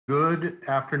Good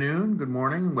afternoon, good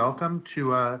morning. Welcome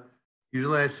to,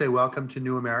 usually I say welcome to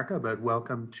New America, but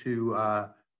welcome to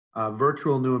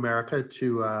virtual New America,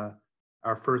 to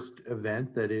our first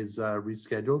event that is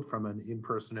rescheduled from an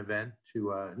in-person event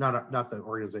to, not the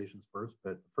organization's first,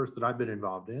 but the first that I've been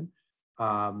involved in.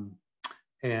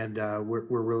 We're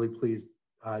really pleased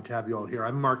to have you all here.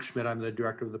 I'm Mark Schmitt. I'm the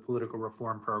director of the Political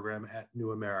Reform Program at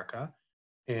New America.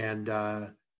 And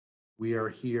we are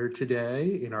here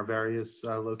today in our various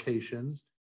locations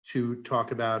to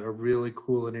talk about a really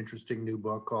cool and interesting new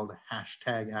book called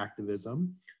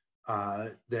 #Activism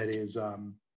that is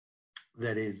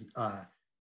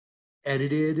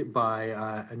edited by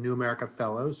a New America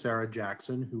Fellow, Sarah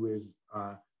Jackson, who is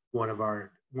one of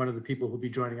the people who'll be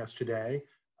joining us today.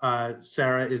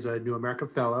 Sarah is a New America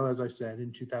Fellow, as I said,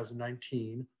 in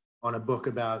 2019 on a book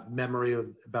about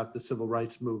about the civil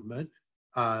rights movement.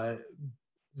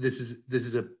 This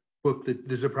is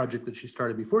a project that she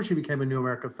started before she became a New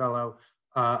America Fellow,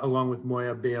 along with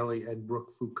Moya Bailey and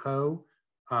Brooke Foucault,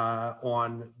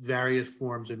 on various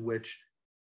forms in which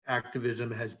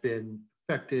activism has been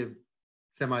effective,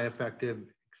 semi-effective,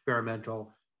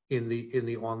 experimental in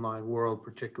the online world,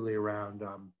 particularly around.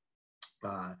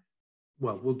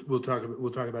 We'll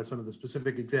talk about some of the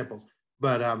specific examples,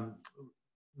 but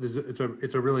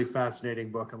it's a really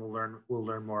fascinating book, and we'll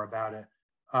learn more about it.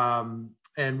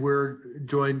 And we're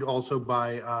joined also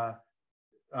by,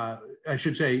 I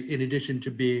should say, in addition to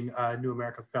being a New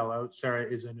America Fellow, Sarah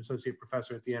is an associate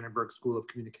professor at the Annenberg School of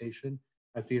Communication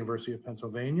at the University of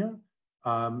Pennsylvania.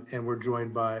 And we're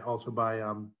joined also by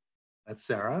that's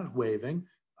Sarah waving.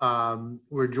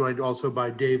 We're joined also by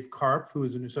Dave Karpf, who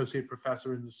is an associate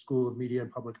professor in the School of Media and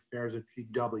Public Affairs at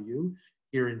GW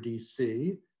here in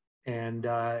DC, and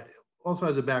also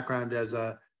has a background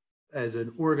as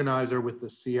an organizer with the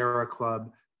Sierra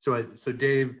Club. So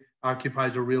Dave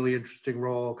occupies a really interesting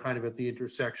role kind of at the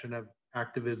intersection of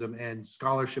activism and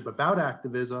scholarship about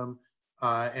activism,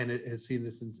 and it has seen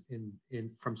this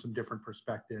from some different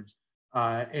perspectives.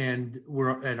 And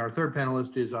our third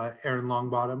panelist is Erin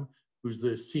Longbottom, who's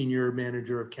the Senior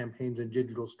Manager of Campaigns and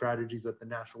Digital Strategies at the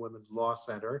National Women's Law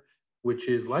Center, which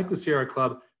is, like the Sierra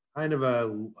Club, kind of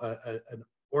an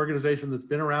organization that's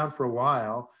been around for a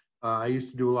while. I used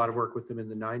to do a lot of work with them in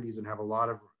the 90s and have a lot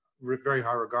of very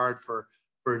high regard for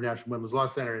National Women's Law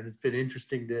Center. And it's been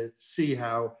interesting to see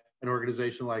how an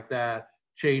organization like that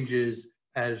changes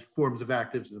as forms of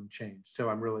activism change. So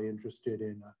I'm really interested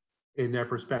in their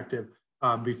perspective.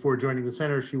 Before joining the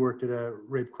center, she worked at a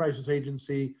rape crisis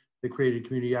agency that created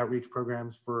community outreach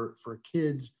programs for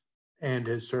kids and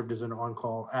has served as an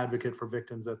on-call advocate for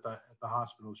victims at the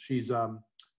hospital. She's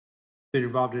been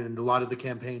involved in a lot of the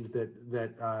campaigns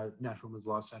that National Women's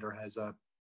Law Center has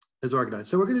organized.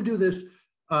 So we're going to do this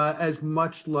as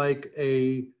much like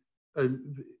an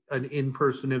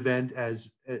in-person event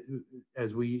as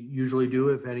we usually do.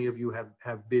 If any of you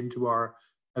have been to our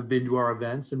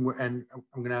events, and I'm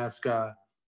going to ask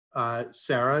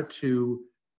Sarah to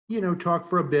talk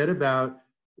for a bit about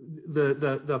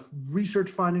the research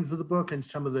findings of the book and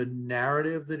some of the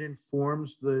narrative that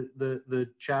informs the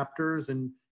chapters.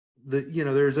 And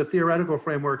there's a theoretical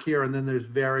framework here, and then there's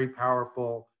very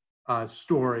powerful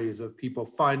stories of people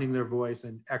finding their voice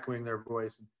and echoing their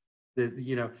voice.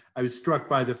 And I was struck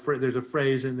by there's a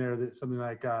phrase in there that something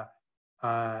like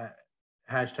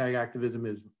 #activism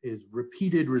is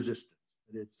repeated resistance.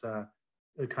 It's a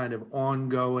kind of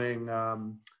ongoing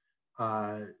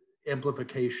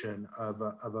amplification of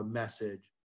a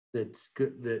message that's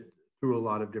good, that through a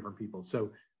lot of different people.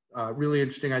 So really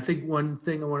interesting. I think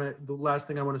the last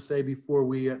thing I want to say before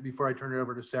I turn it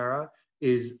over to Sarah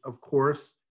is, of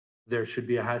course, there should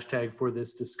be a hashtag for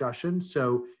this discussion.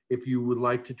 So if you would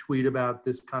like to tweet about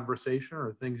this conversation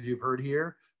or things you've heard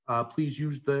here, please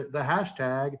use the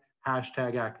hashtag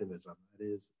 #activism. It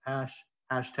is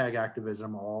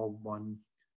 #activism, all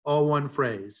one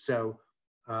phrase. So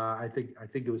I think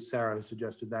it was Sarah who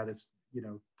suggested that. It's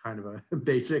kind of a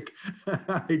basic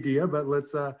idea, but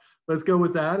let's go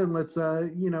with that, and let's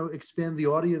expand the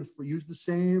audience. Use the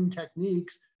same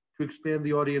techniques to expand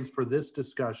the audience for this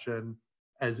discussion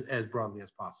as broadly as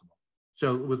possible.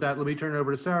 So with that, let me turn it over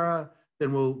to Sarah.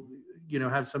 Then we'll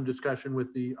have some discussion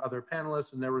with the other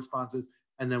panelists and their responses,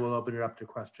 and then we'll open it up to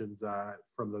questions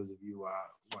from those of you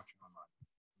watching online.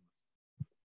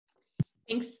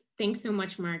 Thanks so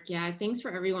much, Mark. Yeah, thanks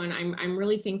for everyone. I'm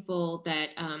really thankful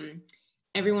that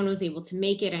everyone was able to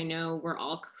make it. I know we're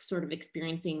all sort of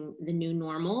experiencing the new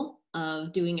normal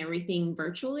of doing everything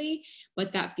virtually,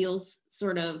 but that feels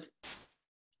sort of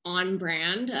on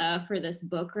brand for this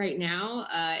book right now,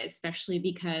 especially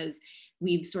because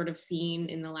we've sort of seen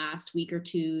in the last week or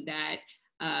two that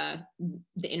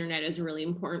the internet is a really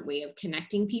important way of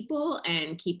connecting people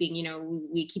and keeping,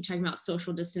 we keep talking about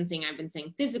social distancing. I've been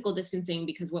saying physical distancing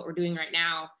because what we're doing right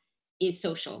now is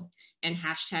social, and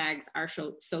hashtags are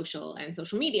social, and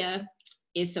social media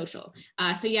is social.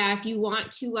 So yeah, if you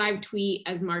want to live tweet,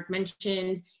 as Mark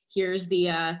mentioned, here's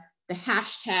the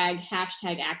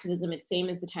hashtag activism. It's same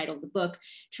as the title of the book.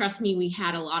 Trust me, we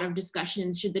had a lot of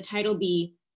discussions. Should the title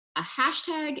be a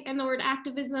hashtag and the word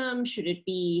activism? Should it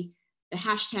be the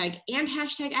hashtag and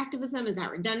hashtag activism? Is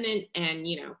that redundant? And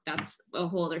that's a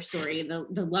whole other story,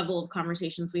 the level of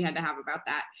conversations we had to have about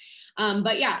that.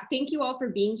 But yeah, thank you all for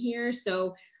being here.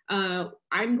 So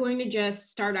I'm going to just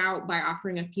start out by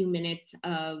offering a few minutes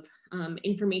of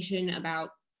information about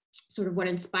sort of what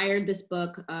inspired this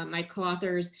book. My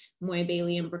co-authors, Moya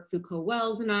Bailey and Brooke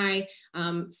Foucault-Wells, and I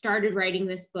started writing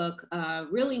this book.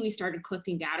 Really, we started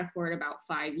collecting data for it about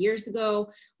 5 years ago.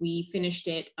 We finished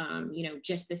it,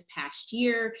 just this past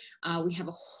year. We have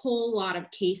a whole lot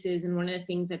of cases, and one of the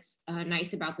things that's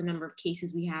nice about the number of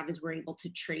cases we have is we're able to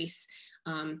trace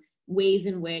ways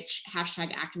in which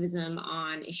hashtag activism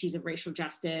on issues of racial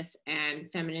justice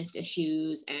and feminist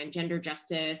issues and gender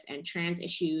justice and trans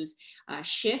issues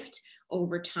shift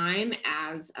over time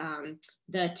as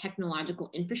the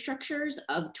technological infrastructures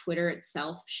of Twitter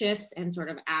itself shifts, and sort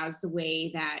of as the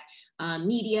way that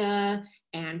media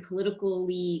and political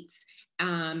elites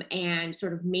and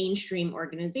sort of mainstream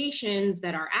organizations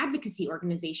that are advocacy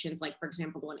organizations, like for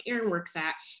example the one Erin works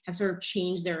at, have sort of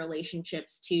changed their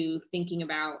relationships to thinking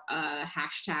about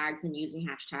hashtags and using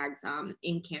hashtags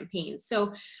in campaigns.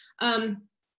 So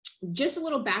just a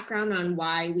little background on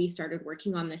why we started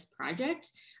working on this project.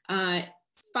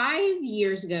 5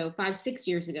 years ago, 6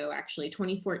 years ago, actually,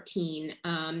 2014,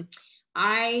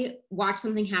 I watched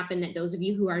something happen that those of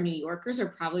you who are New Yorkers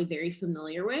are probably very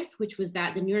familiar with, which was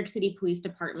that the New York City Police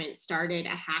Department started a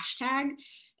hashtag.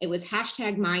 It was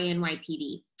hashtag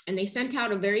MyNYPD. And they sent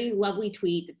out a very lovely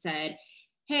tweet that said,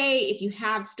 hey, if you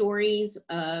have stories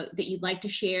that you'd like to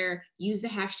share, use the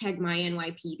hashtag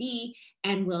MyNYPD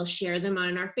and we'll share them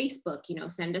on our Facebook,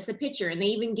 send us a picture. And they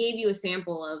even gave you a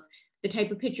sample of the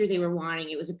type of picture they were wanting.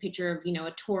 It was a picture of,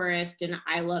 a tourist in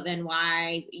I Love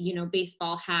NY,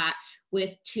 baseball hat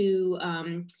with two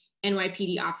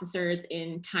NYPD officers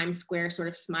in Times Square sort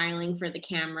of smiling for the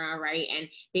camera, right? And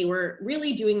they were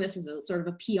really doing this as a sort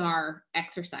of a PR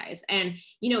exercise. And,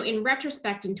 in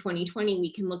retrospect in 2020,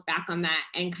 we can look back on that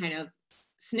and kind of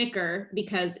snicker,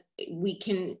 because we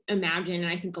can imagine,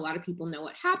 and I think a lot of people know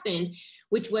what happened,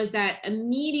 which was that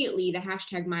immediately the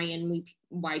hashtag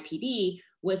MyNYPD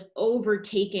was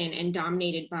overtaken and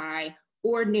dominated by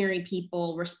ordinary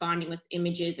people responding with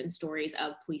images and stories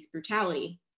of police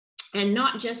brutality. And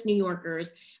not just New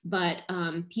Yorkers, but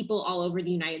people all over the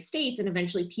United States, and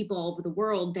eventually people all over the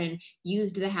world then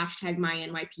used the hashtag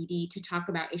MyNYPD to talk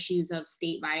about issues of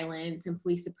state violence and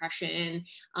police suppression,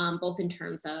 both in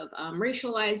terms of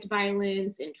racialized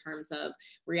violence, in terms of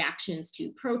reactions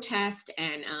to protest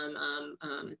and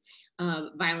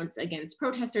violence against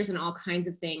protesters and all kinds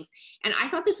of things. And I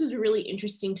thought this was really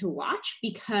interesting to watch,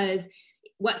 because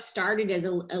what started as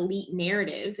an elite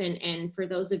narrative, and for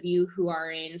those of you who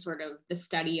are in sort of the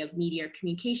study of media or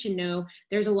communication know,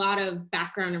 there's a lot of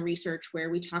background and research where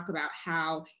we talk about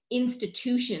how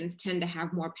institutions tend to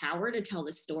have more power to tell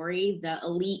the story. The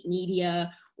elite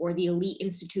media or the elite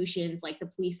institutions like the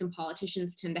police and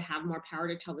politicians tend to have more power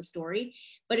to tell the story.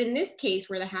 But in this case,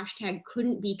 where the hashtag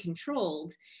couldn't be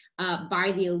controlled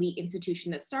by the elite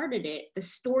institution that started it, the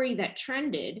story that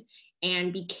trended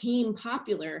and became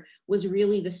popular was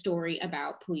really the story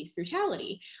about police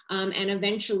brutality. And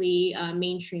eventually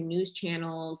mainstream news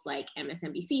channels like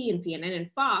MSNBC and CNN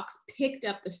and Fox picked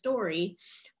up the story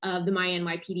of the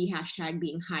MyNYPD hashtag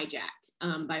being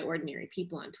hijacked by ordinary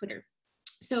people on Twitter.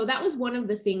 So that was one of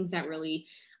the things that really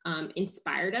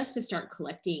inspired us to start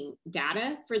collecting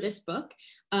data for this book.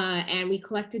 And we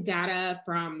collected data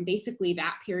from basically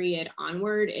that period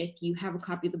onward. If you have a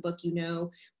copy of the book,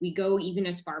 we go even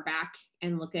as far back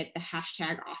and look at the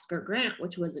hashtag Oscar Grant,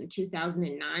 which was in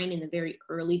 2009, in the very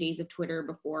early days of Twitter,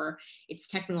 before its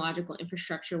technological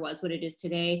infrastructure was what it is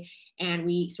today. And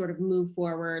we sort of move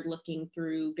forward looking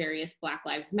through various Black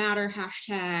Lives Matter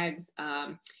hashtags,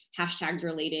 hashtags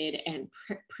related and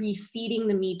preceding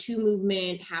the Me Too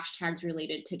movement, hashtags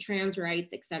related to trans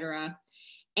rights, et cetera.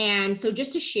 And so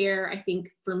just to share, I think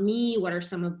for me, what are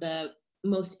some of the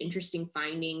most interesting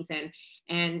findings, and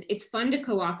it's fun to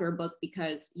co-author a book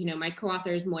because, my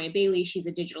co-author is Moya Bailey, she's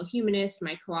a digital humanist,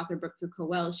 my co-author Brooke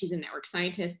Foucault-Wells, she's a network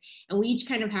scientist, and we each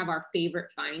kind of have our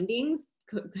favorite findings,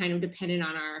 kind of dependent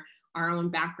on our own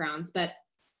backgrounds. But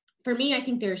for me, I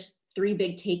think there's three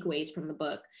big takeaways from the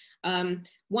book.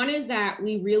 One is that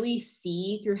we really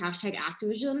see through hashtag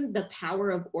activism the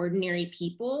power of ordinary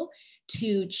people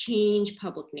to change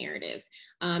public narrative.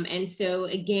 And so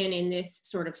again, in this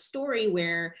sort of story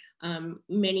where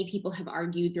many people have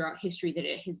argued throughout history that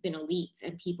it has been elites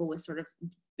and people with sort of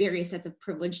various sets of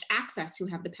privileged access who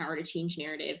have the power to change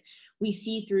narrative. We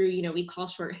see through, we call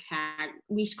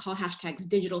hashtags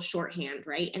digital shorthand,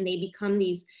 right? And they become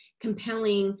these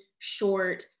compelling,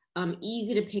 short,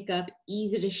 easy to pick up,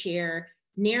 easy to share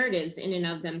narratives in and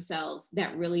of themselves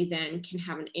that really then can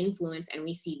have an influence, and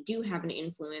we see do have an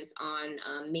influence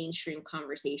on mainstream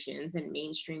conversations and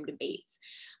mainstream debates.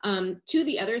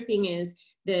 The other thing is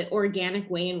the organic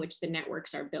way in which the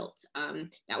networks are built.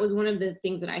 That was one of the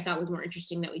things that I thought was more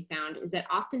interesting that we found, is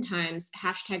that oftentimes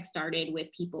hashtags started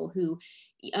with people who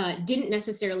didn't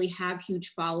necessarily have huge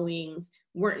followings,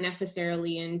 weren't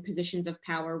necessarily in positions of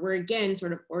power, were again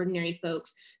sort of ordinary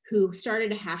folks who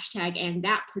started a hashtag, and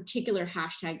that particular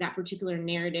hashtag, that particular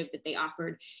narrative that they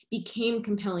offered became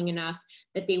compelling enough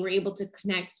that they were able to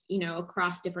connect,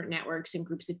 across different networks and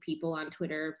groups of people on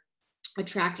Twitter,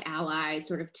 attract allies,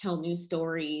 sort of tell news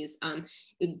stories,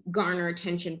 garner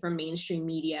attention from mainstream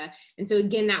media. And so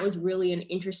again, that was really an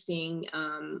interesting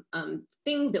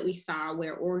thing that we saw,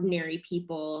 where ordinary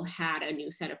people had a new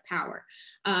set of power.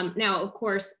 Now, of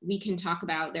course, we can talk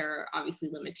about, there are obviously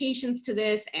limitations to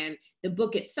this, and the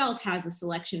book itself has a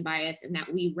selection bias in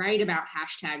that we write about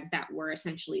hashtags that were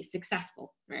essentially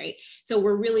successful, right? So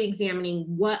we're really examining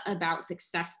what about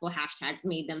successful hashtags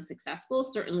made them successful.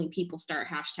 Certainly people start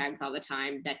hashtags all the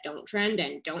time that don't trend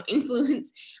and don't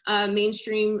influence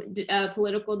mainstream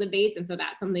political debates. And so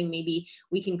that's something maybe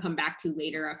we can come back to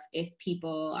later if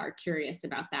people are curious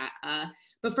about that.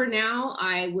 But for now,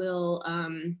 I will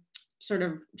sort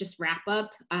of just wrap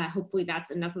up. Hopefully that's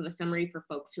enough of a summary for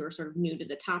folks who are sort of new to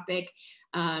the topic.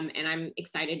 And I'm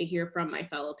excited to hear from my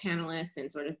fellow panelists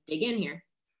and sort of dig in here.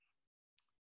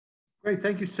 Great,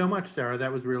 thank you so much, Sarah.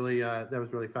 That was really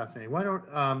fascinating. Why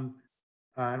don't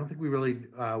I don't think we really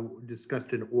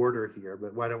discussed an order here,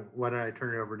 but why don't I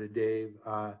turn it over to Dave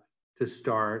to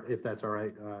start, if that's all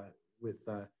right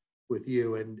with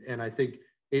you. And I think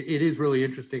it is really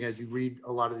interesting as you read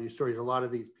a lot of these stories. A lot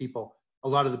of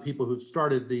the people who've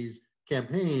started these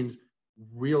campaigns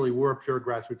really were pure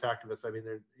grassroots activists. I mean,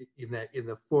 in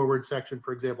the forward section,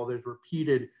 for example,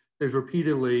 there's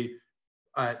repeatedly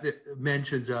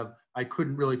mentions of, I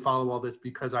couldn't really follow all this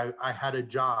because I had a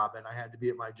job and I had to be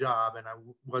at my job, and I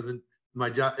wasn't my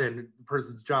job, and the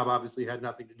person's job obviously had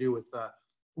nothing to do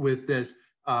with this.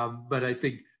 But I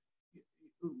think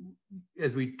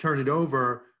as we turn it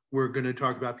over, we're going to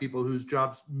talk about people whose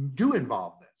jobs do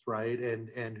involve this, right? And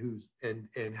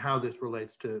how this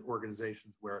relates to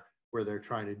organizations where they're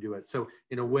trying to do it. So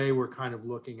in a way, we're kind of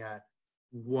looking at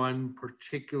one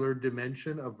particular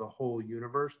dimension of the whole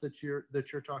universe that you're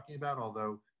talking about,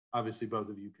 although obviously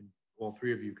all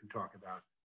three of you can talk about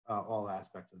all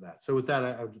aspects of that. So with that,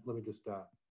 let me just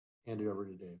hand it over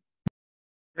to Dave.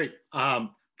 Great.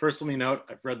 First, let me note,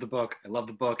 I've read the book. I love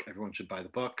the book. Everyone should buy the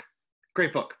book.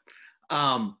 Great book.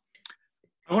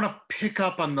 I want to pick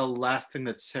up on the last thing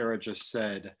that Sarah just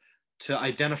said to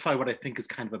identify what I think is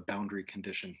kind of a boundary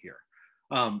condition here.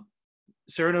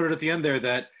 Sarah noted at the end there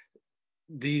that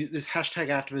this hashtag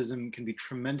activism can be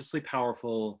tremendously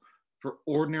powerful for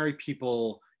ordinary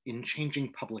people in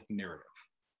changing public narrative.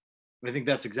 I think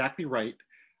that's exactly right.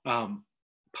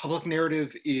 Public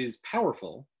narrative is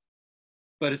powerful,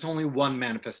 but it's only one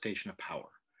manifestation of power.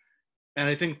 And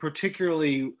I think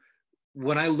particularly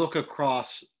when I look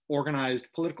across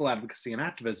organized political advocacy and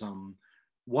activism,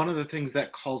 one of the things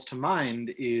that calls to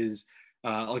mind is,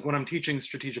 like when I'm teaching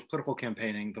strategic political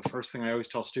campaigning, the first thing I always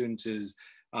tell students is,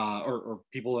 or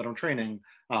people that I'm training,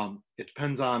 it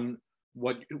depends on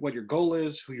what your goal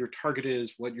is, who your target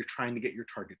is, what you're trying to get your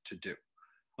target to do.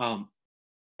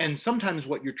 And sometimes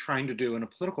what you're trying to do in a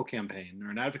political campaign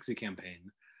or an advocacy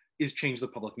campaign is change the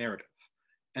public narrative.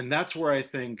 And that's where I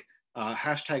think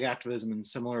hashtag activism and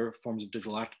similar forms of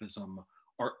digital activism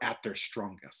are at their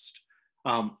strongest.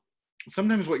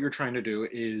 Sometimes what you're trying to do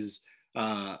is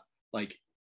like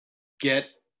get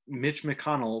Mitch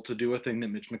McConnell to do a thing that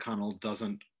Mitch McConnell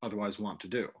doesn't otherwise want to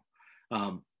do.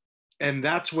 And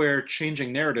that's where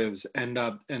changing narratives end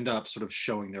up sort of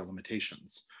showing their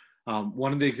limitations.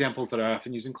 One of the examples that I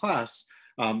often use in class,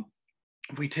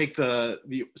 if we take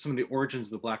some of the origins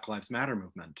of the Black Lives Matter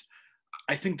movement,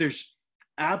 I think there's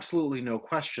absolutely no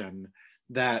question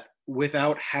that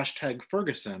without hashtag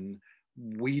Ferguson,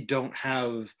 we don't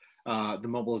have the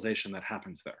mobilization that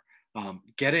happens there.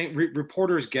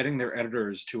 Reporters getting their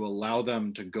editors to allow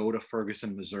them to go to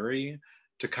Ferguson, Missouri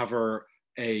to cover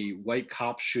a white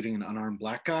cop shooting an unarmed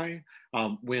black guy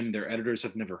when their editors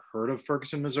have never heard of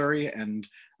Ferguson, Missouri. And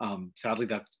sadly,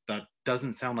 that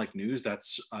doesn't sound like news.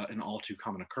 That's an all too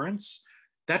common occurrence.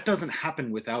 That doesn't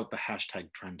happen without the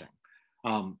hashtag trending.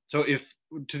 So if,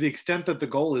 to the extent that the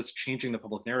goal is changing the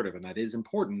public narrative, and that is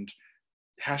important,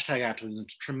 hashtag activism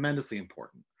is tremendously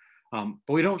important. But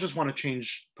we don't just want to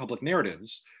change public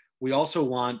narratives. We also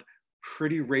want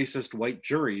pretty racist white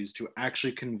juries to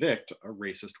actually convict a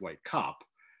racist white cop.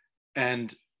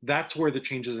 And that's where the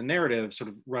changes in narrative sort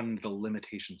of run into the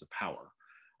limitations of power.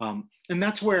 And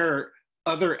that's where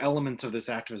other elements of this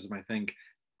activism, I think,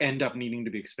 end up needing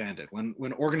to be expanded. When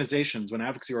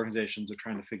advocacy organizations are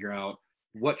trying to figure out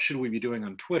what should we be doing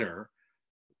on Twitter,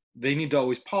 they need to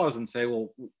always pause and say, well,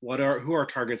 who are our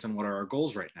targets and what are our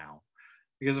goals right now?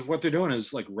 Because if what they're doing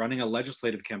is like running a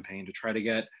legislative campaign to try to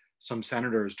get some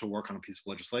senators to work on a piece of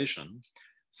legislation,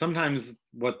 sometimes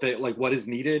what is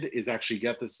needed is actually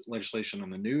get this legislation on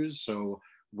the news. So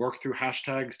work through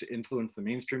hashtags to influence the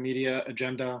mainstream media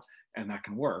agenda, and that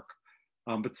can work.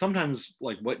 But sometimes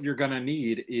like what you're gonna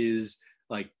need is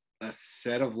like a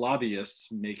set of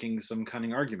lobbyists making some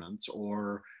cunning arguments,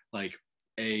 or like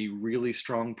a really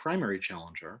strong primary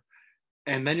challenger.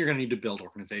 And then you're gonna need to build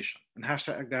organization. And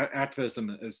hashtag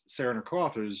activism, as Sarah and her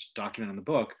co-authors document in the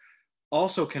book,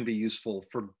 also can be useful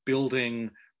for creating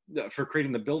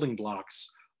the building blocks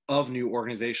of new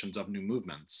organizations, of new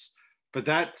movements. But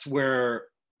that's where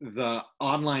the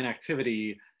online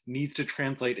activity needs to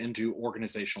translate into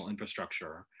organizational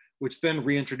infrastructure, which then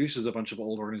reintroduces a bunch of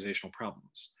old organizational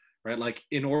problems, right? Like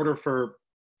in order for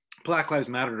Black Lives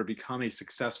Matter to become a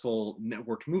successful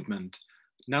networked movement,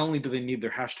 not only do they need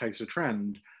their hashtags to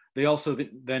trend, they also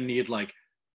then need like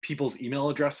people's email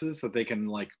addresses that they can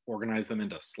like organize them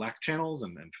into Slack channels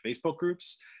and Facebook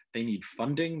groups. They need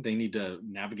funding. They need to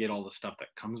navigate all the stuff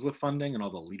that comes with funding and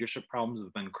all the leadership problems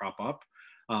that then crop up.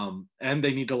 And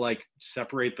they need to like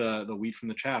separate the wheat from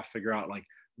the chaff, figure out like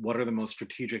what are the most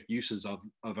strategic uses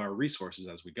of our resources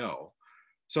as we go.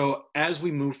 So as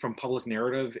we move from public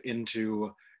narrative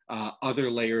into other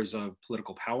layers of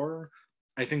political power,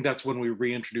 I think that's when we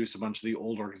reintroduce a bunch of the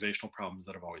old organizational problems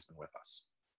that have always been with us.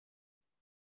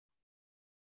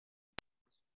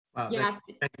 Wow, yeah.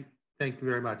 Thank you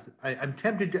very much. I'm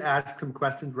tempted to ask some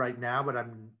questions right now, but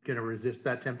I'm going to resist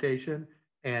that temptation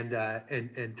and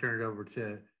turn it over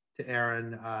to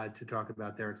Erin to talk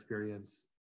about their experience,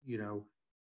 you know,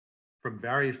 from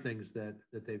various things that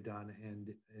they've done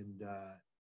and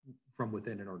from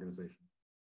within an organization.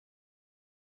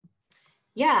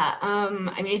 Yeah,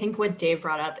 I mean, I think what Dave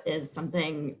brought up is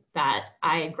something that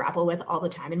I grapple with all the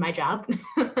time in my job.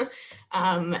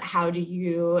 How do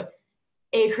you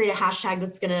create a hashtag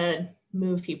that's gonna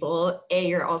move people?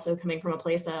 You're also coming from a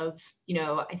place of, you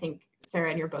know, I think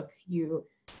Sarah, in your book, you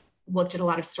looked at a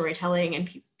lot of storytelling and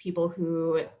people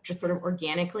who just sort of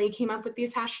organically came up with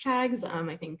these hashtags.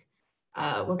 I think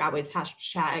Wagawe's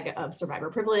hashtag of survivor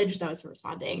privilege, that was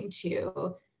responding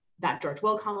to that George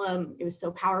Will column. It was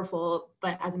so powerful,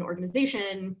 but as an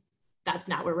organization, that's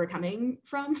not where we're coming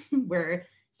from. We're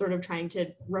sort of trying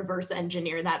to reverse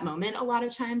engineer that moment a lot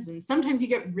of times. And sometimes you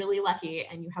get really lucky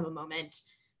and you have a moment,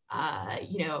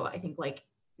 you know, I think like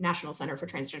National Center for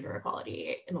Transgender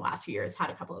Equality in the last few years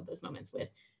had a couple of those moments with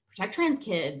Protect Trans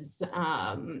Kids,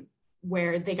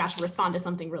 where they got to respond to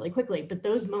something really quickly. But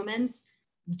those moments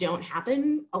don't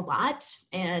happen a lot.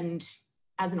 And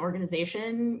as an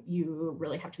organization, you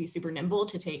really have to be super nimble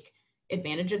to take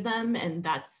advantage of them. And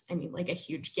that's, I mean, like a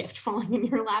huge gift falling in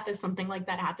your lap if something like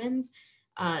that happens.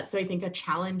 So I think a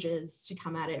challenge is to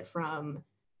come at it from,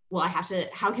 well,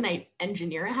 how can I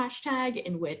engineer a hashtag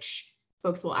in which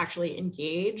folks will actually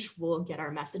engage, we'll get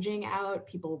our messaging out,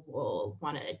 people will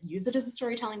want to use it as a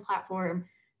storytelling platform,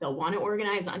 they'll want to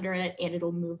organize under it, and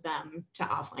it'll move them to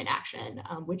offline action,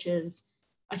 which is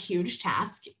a huge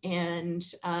task. And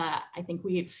I think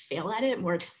we fail at it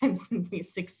more times than we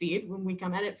succeed when we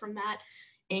come at it from that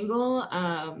angle.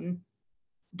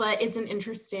 But it's an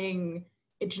interesting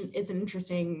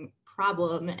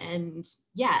problem. And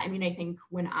yeah, I mean, I think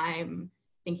when I'm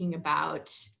thinking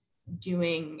about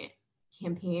doing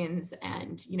campaigns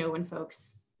and, you know, when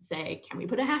folks say, can we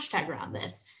put a hashtag around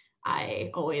this?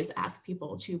 I always ask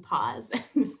people to pause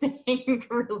and think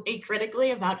really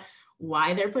critically about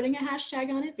why they're putting a hashtag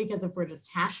on it, because if we're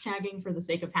just hashtagging for the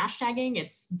sake of hashtagging,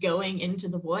 it's going into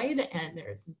the void and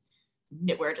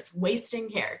we're just wasting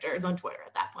characters on Twitter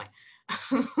at that point.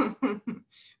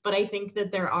 But I think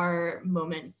that there are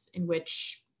moments in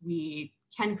which we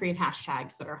can create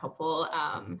hashtags that are helpful.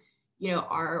 You know,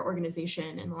 our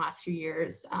organization in the last few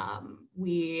years,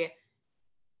 we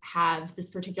have this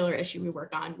particular issue we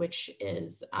work on, which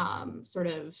is sort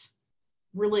of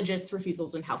religious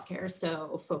refusals in healthcare.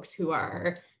 So folks who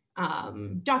are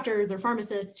doctors or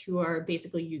pharmacists who are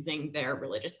basically using their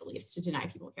religious beliefs to deny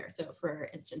people care. So for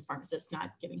instance, pharmacists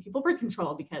not giving people birth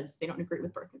control because they don't agree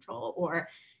with birth control, or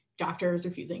doctors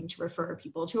refusing to refer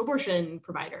people to abortion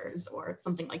providers or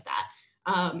something like that.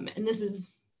 And this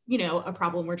is, you know, a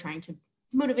problem we're trying to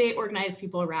motivate, organize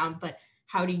people around, but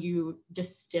how do you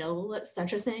distill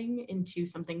such a thing into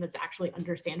something that's actually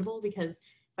understandable? Because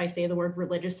if I say the word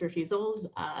religious refusals,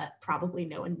 probably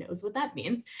no one knows what that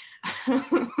means.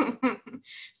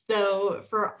 So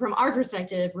from our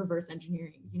perspective, reverse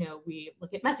engineering, you know, we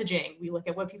look at messaging, we look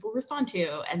at what people respond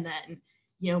to, and then,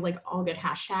 you know, like all good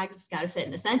hashtags, it's got to fit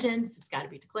in a sentence, it's got to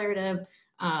be declarative.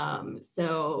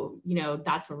 So, you know,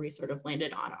 that's where we sort of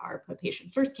landed on our Put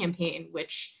Patients First campaign,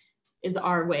 which is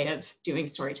our way of doing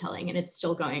storytelling, and it's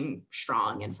still going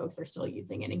strong and folks are still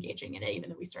using and engaging in it, even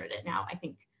though we started it now, I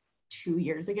think 2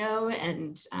 years ago.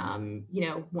 And, you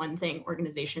know, one thing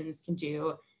organizations can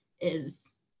do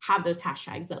is have those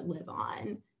hashtags that live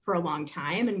on for a long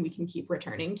time, and we can keep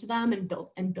returning to them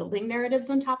and building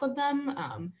narratives on top of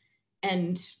them.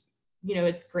 And, you know,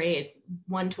 it's great.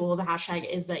 One tool of a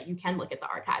hashtag is that you can look at the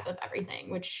archive of everything,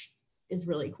 which is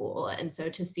really cool. And so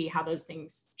to see how those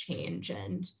things change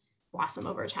and blossom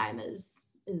over time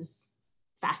is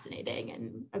fascinating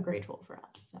and a great tool for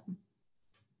us. So.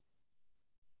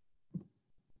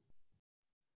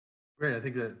 Great, I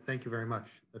think that, thank you very much.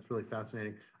 That's really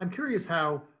fascinating. I'm curious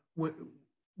how,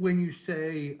 when you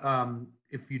say,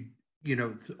 if you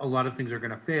know, a lot of things are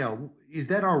going to fail, is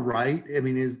that all right? I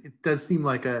mean, it does seem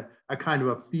like a kind of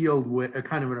a field, a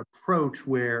kind of an approach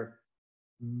where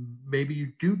maybe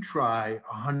you do try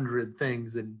 100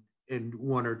 things and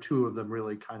one or two of them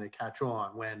really kind of catch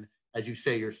on when, as you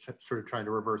say, you're sort of trying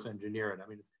to reverse engineer it. I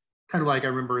mean, it's kind of like, I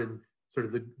remember in sort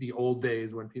of the old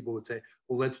days when people would say,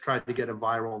 well, let's try to get a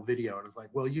viral video. And it's like,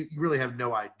 well, you really have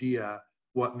no idea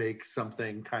what makes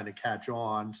something kind of catch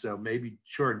on. So maybe,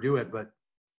 sure, do it, but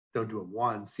don't do it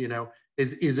once, you know?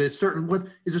 Is a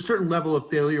certain level of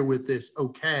failure with this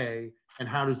okay? And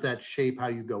how does that shape how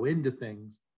you go into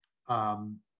things,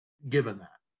 given that?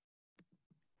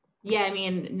 Yeah, I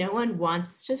mean, no one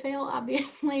wants to fail,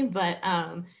 obviously, but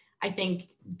I think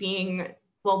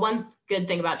one good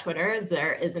thing about Twitter is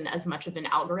there isn't as much of an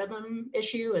algorithm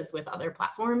issue as with other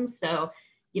platforms. So,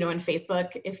 you know, in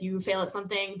Facebook, if you fail at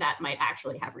something, that might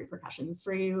actually have repercussions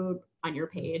for you on your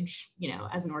page, you know,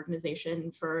 as an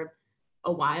organization for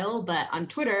a while, but on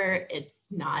Twitter,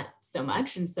 it's not so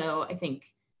much. And so I think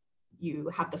you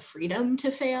have the freedom to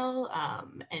fail,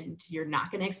 and you're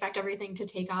not going to expect everything to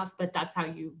take off, but that's how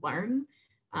you learn.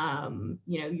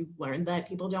 You know, you learn that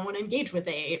people don't want to engage with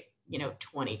a, you know,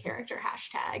 20 character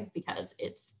hashtag because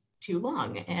it's too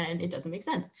long and it doesn't make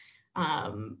sense.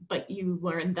 But you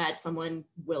learn that someone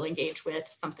will engage with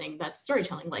something that's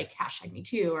storytelling, like hashtag me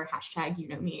too, or hashtag you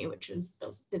know me, which is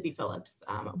Busy Phillips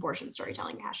abortion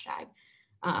storytelling hashtag.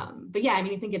 But yeah, I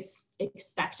mean, I think it's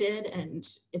expected, and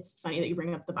it's funny that you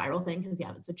bring up the viral thing, because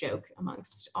yeah, that's a joke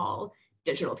amongst all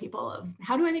digital people of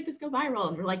how do I make this go viral?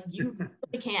 And we're like, you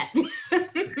really can't.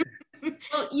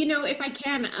 Well, you know, if I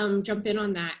can jump in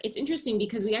on that, it's interesting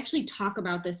because we actually talk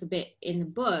about this a bit in the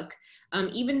book,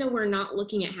 even though we're not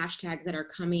looking at hashtags that are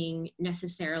coming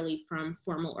necessarily from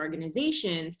formal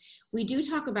organizations. We do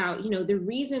talk about, you know, the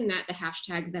reason that the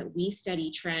hashtags that we study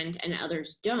trend and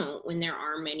others don't, when there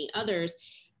are many others,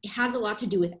 it has a lot to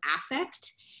do with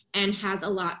affect and has a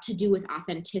lot to do with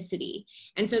authenticity.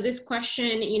 And so this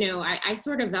question, you know, I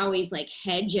sort of always like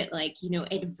hedge at like, you know,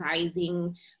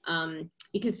 advising,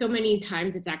 because so many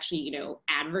times it's actually, you know,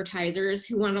 advertisers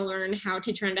who want to learn how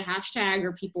to trend a hashtag,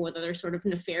 or people with other sort of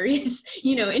nefarious,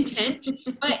 you know, intent.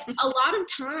 But a lot of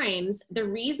times the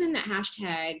reason that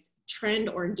hashtags trend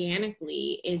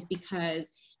organically is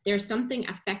because there's something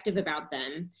effective about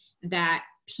them that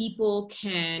people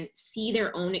can see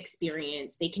their own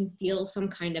experience. They can feel some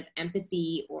kind of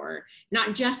empathy, or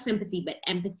not just sympathy, but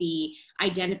empathy,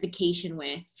 identification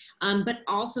with, but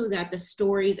also that the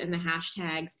stories and the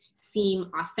hashtags seem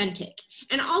authentic.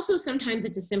 And also sometimes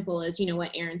it's as simple as, you know,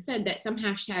 what Erin said, that some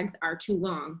hashtags are too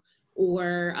long,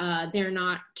 or they're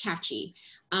not catchy.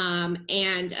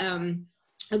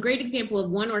 A great example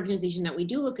of one organization that we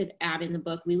do look at in the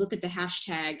book, we look at the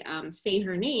hashtag Say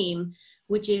Her Name,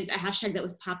 which is a hashtag that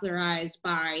was popularized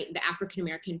by the African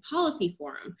American Policy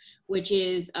Forum, which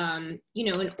is, you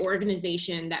know, an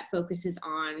organization that focuses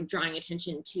on drawing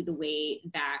attention to the way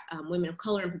that women of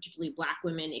color, and particularly Black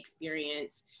women,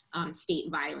 experience state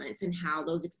violence, and how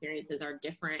those experiences are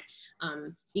different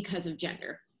because of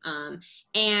gender.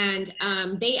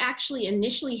 They actually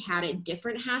initially had a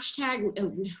different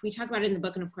hashtag. We talk about it in the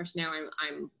book, and of course now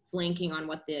I'm blanking on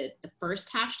what the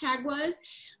first hashtag was,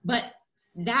 but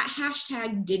that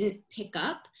hashtag didn't pick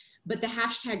up. But the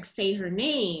hashtag say her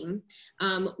name,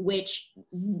 which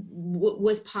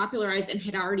was popularized and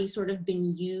had already sort of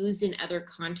been used in other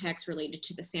contexts related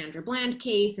to the Sandra Bland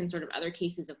case and sort of other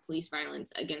cases of police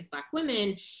violence against Black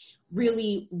women,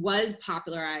 really was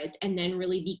popularized and then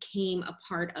really became a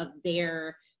part of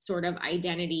their sort of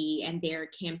identity and their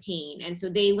campaign. And so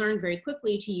they learned very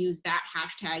quickly to use that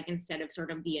hashtag instead of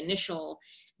sort of the initial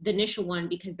one,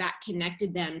 because that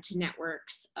connected them to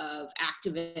networks of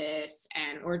activists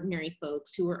and ordinary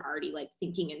folks who were already like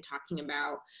thinking and talking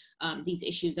about these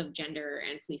issues of gender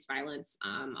and police violence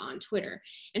on Twitter.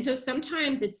 And so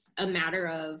sometimes it's a matter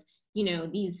of, you know,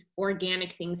 these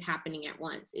organic things happening at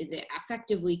once. Is it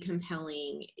effectively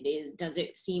compelling? Does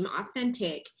it seem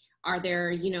authentic? Are there,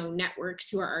 you know, networks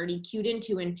who are already cued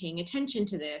into and paying attention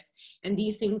to this? And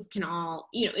these things can all,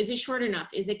 you know, is it short enough?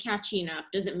 Is it catchy enough?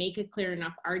 Does it make a clear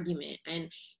enough argument?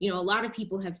 And, you know, a lot of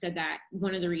people have said that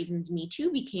one of the reasons Me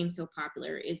Too became so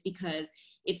popular is because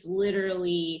it's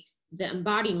literally the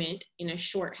embodiment in a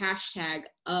short hashtag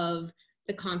of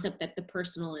the concept that the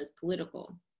personal is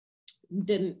political.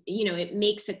 You know, it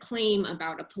makes a claim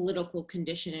about a political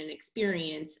condition and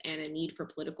experience and a need for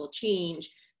political change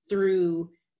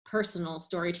through personal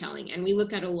storytelling. And we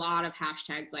look at a lot of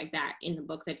hashtags like that in the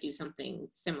book that do something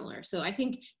similar. So I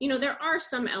think, you know, there are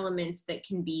some elements that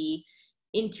can be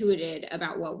intuited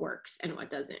about what works and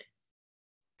what doesn't.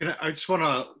 And I just want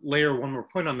to layer one more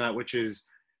point on that, which is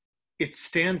it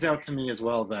stands out to me as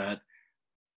well that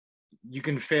you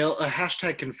can fail, a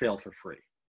hashtag can fail for free,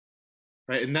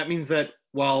 right? And that means that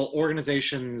while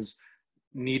organizations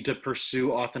need to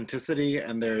pursue authenticity,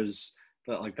 and there's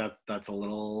like that's a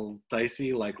little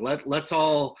dicey, like let's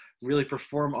all really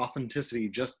perform authenticity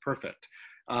just perfect.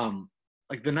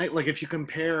 Like if you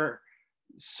compare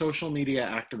social media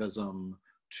activism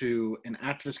to an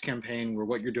activist campaign where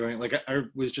what you're doing, like I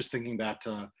was just thinking back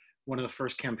to one of the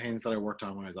first campaigns that I worked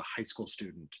on when I was a high school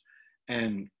student,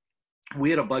 and we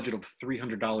had a budget of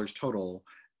 $300 total,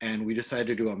 and we decided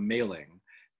to do a mailing,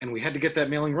 and we had to get that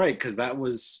mailing right because that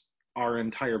was our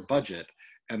entire budget.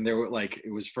 And there were like,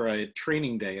 it was for a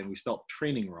training day and we spelled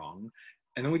training wrong.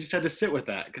 And then we just had to sit with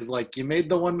that because like you made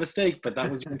the one mistake, but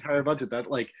that was your entire budget. That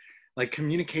like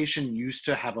communication used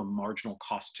to have a marginal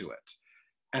cost to it.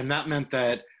 And that meant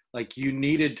that like you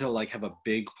needed to like have a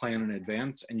big plan in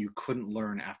advance and you couldn't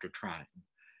learn after trying.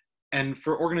 And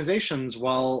for organizations,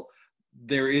 while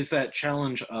there is that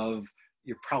challenge of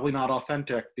you're probably not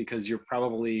authentic because you're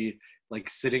probably like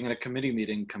sitting in a committee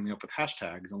meeting coming up with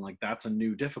hashtags, and like that's a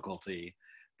new difficulty.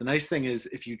 The nice thing is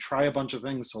if you try a bunch of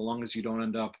things, so long as you don't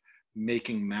end up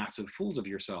making massive fools of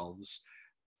yourselves,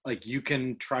 like you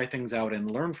can try things out and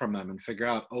learn from them and figure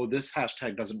out, oh, this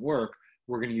hashtag doesn't work.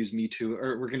 We're going to use Me Too,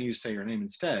 or we're going to use Say Your Name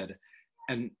instead.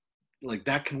 And like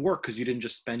that can work because you didn't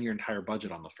just spend your entire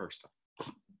budget on the first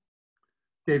one.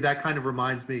 Dave, that kind of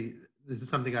reminds me, this is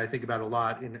something I think about a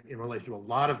lot in relation to a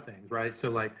lot of things, right? So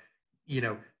like, you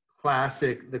know,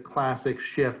 the classic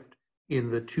shift in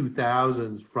the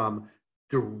 2000s from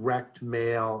direct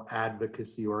mail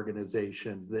advocacy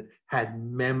organizations that had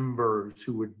members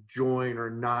who would join or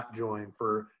not join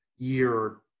for year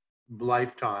or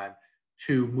lifetime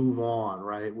to move on,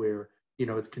 right? Where, you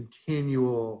know, it's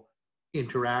continual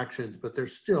interactions, but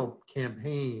there's still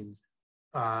campaigns.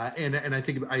 And I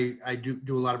think I do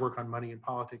a lot of work on money and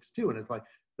politics too. And it's like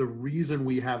the reason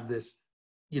we have this,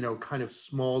 you know, kind of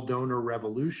small donor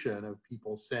revolution of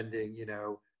people sending, you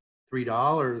know,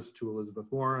 $3 to Elizabeth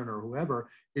Warren or whoever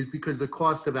is because the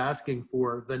cost of asking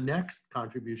for the next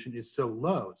contribution is so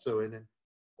low. So in an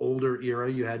older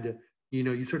era, you had to, you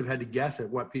know, you sort of had to guess at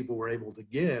what people were able to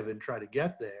give and try to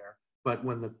get there. But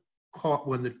when the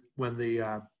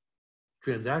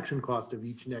transaction cost of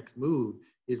each next move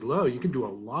is low, you can do a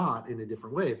lot in a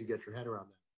different way if you get your head around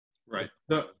that. Right.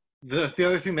 The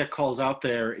other thing that calls out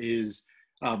there is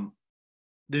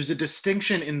there's a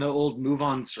distinction in the old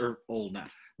move-on, or old now,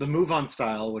 the move-on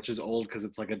style, which is old because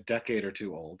it's like a decade or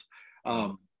two old,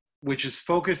 which is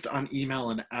focused on email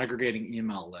and aggregating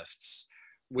email lists,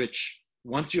 which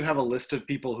once you have a list of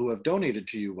people who have donated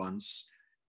to you once,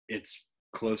 it's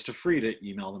close to free to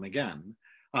email them again.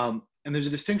 And there's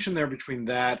a distinction there between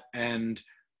that and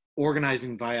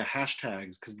organizing via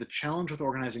hashtags, because the challenge with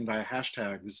organizing via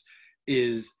hashtags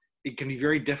is it can be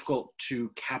very difficult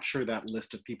to capture that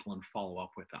list of people and follow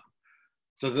up with them.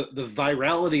 So the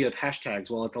virality of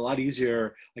hashtags, well, it's a lot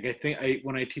easier. Like I think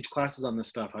when I teach classes on this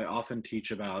stuff, I often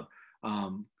teach about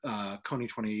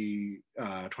Coney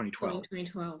 2012.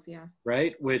 2012, yeah.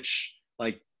 Right? Which,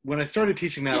 like, when I started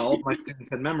teaching that, all of my students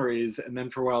had memories, and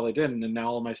then for a while they didn't, and now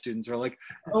all my students are like,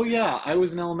 oh yeah, I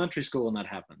was in elementary school when that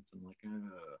happens. I'm like,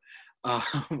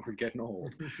 we're getting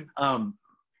old.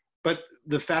 But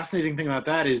the fascinating thing about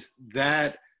that is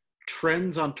that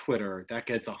trends on Twitter, that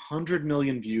gets 100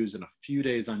 million views in a few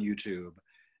days on YouTube.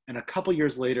 And a couple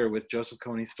years later, with Joseph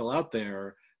Kony still out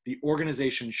there, the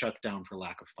organization shuts down for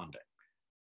lack of funding.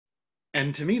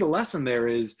 And to me, the lesson there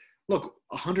is, look,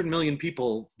 100 million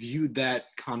people viewed that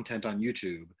content on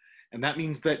YouTube. And that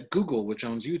means that Google, which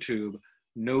owns YouTube,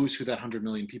 knows who that 100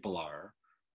 million people are.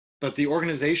 But the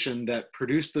organization that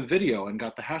produced the video and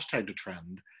got the hashtag to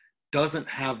trend doesn't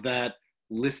have that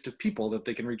list of people that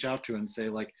they can reach out to and say,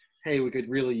 like, hey, we could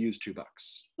really use $2.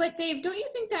 But Dave, don't you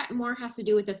think that more has to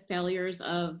do with the failures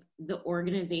of the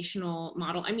organizational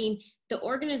model? I mean, the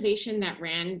organization that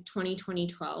ran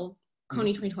 2012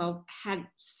 had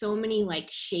so many like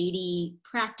shady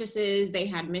practices. They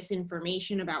had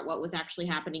misinformation about what was actually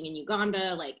happening in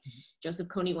Uganda. Like Joseph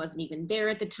Kony wasn't even there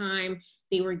at the time.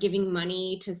 They were giving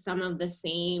money to some of the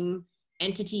same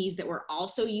entities that were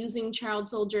also using child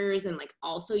soldiers and like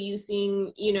also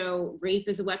using, you know, rape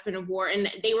as a weapon of war.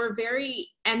 And they were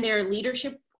and their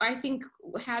leadership, I think,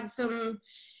 had some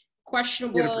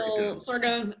questionable sort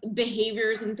of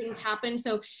behaviors and things happen.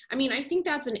 So, I mean, I think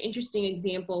that's an interesting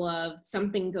example of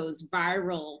something goes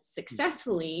viral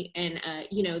successfully. And,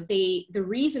 you know, the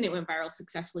reason it went viral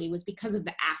successfully was because of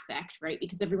the affect, right?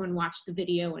 Because everyone watched the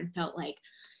video and felt like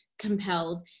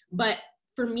compelled. But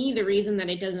for me, the reason that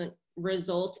it doesn't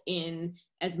result in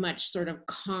as much sort of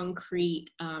concrete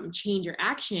change or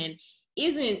action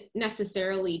isn't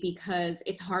necessarily because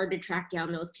it's hard to track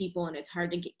down those people and it's hard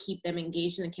to keep them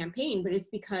engaged in the campaign, but it's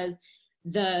because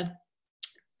the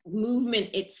movement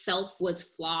itself was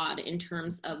flawed in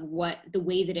terms of the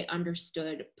way that it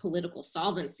understood political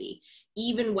solvency.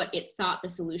 Even what it thought the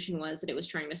solution was that it was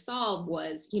trying to solve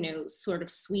was, you know, sort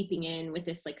of sweeping in with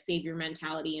this like savior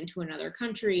mentality into another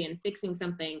country and fixing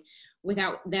something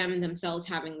without them themselves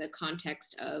having the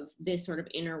context of this sort of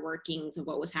inner workings of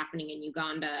what was happening in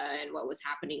Uganda and what was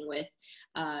happening with,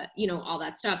 you know, all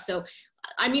that stuff. So,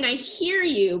 I mean, I hear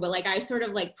you, but like I sort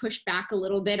of like push back a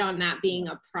little bit on that being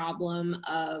a problem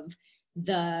of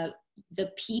the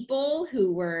people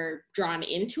who were drawn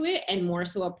into it, and more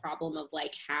so a problem of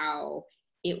like how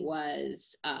it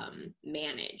was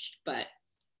managed. But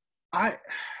I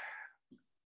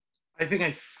think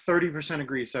I 30%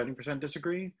 agree, 70%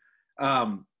 disagree.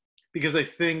 Because I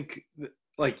think,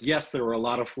 like, yes, there were a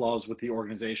lot of flaws with the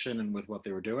organization and with what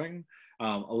they were doing.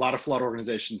 A lot of flawed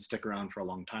organizations stick around for a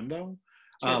long time, though.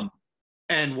 Sure.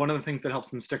 And one of the things that helps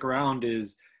them stick around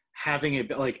is having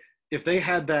if they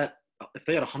had a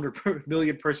 100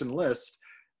 million person list,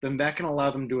 then that can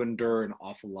allow them to endure an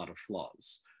awful lot of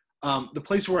flaws. The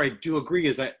place where I do agree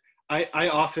is I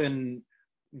often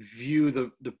view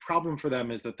the problem for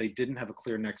them is that they didn't have a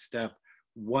clear next step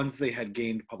once they had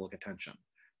gained public attention.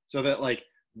 So that like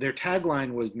their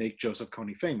tagline was make Joseph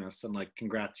Kony famous, and like,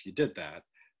 congrats, you did that,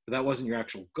 but that wasn't your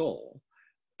actual goal.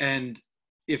 And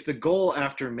if the goal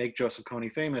after make Joseph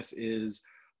Kony famous is,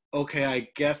 okay, I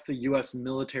guess the US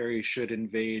military should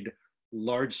invade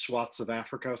large swaths of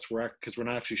Africa because we're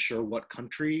not actually sure what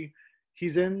country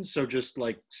he's in, so just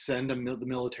like send the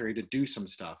military to do some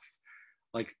stuff.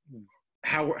 Like,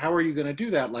 how are you going to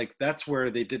do that? Like, that's where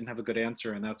they didn't have a good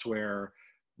answer, and that's where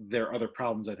their other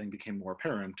problems, I think, became more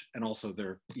apparent, and also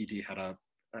their ED had a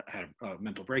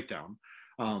mental breakdown.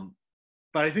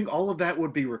 But I think all of that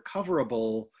would be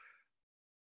recoverable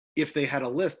if they had a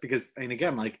list, because, and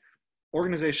again, like,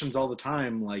 organizations all the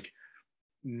time like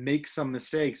make some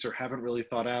mistakes or haven't really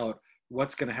thought out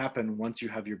what's going to happen once you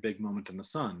have your big moment in the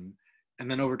sun,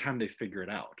 and then over time they figure it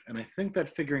out. And I think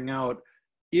that figuring out,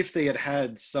 if they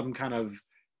had some kind of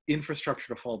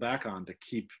infrastructure to fall back on to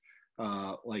keep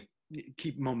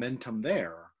momentum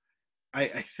there,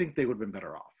 I think they would have been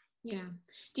better off. Yeah.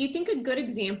 Do you think a good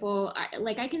example,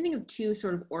 I can think of two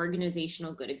sort of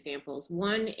organizational good examples.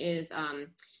 One is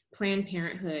Planned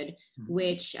Parenthood,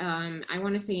 which I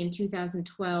want to say in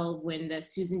 2012, when the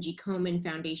Susan G. Komen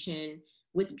Foundation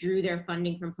withdrew their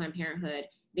funding from Planned Parenthood,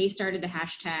 they started the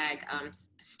hashtag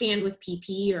Stand with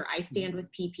PP, or I Stand with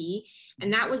PP.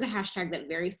 And that was a hashtag that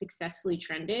very successfully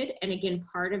trended. And again,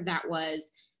 part of that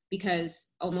was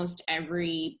because almost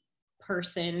every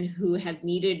person who has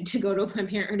needed to go to a Planned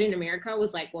Parenthood in America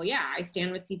was like, well, yeah, I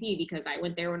stand with PP because I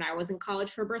went there when I was in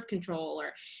college for birth control,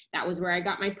 or that was where I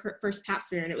got my first pap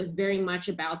smear. And it was very much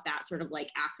about that sort of like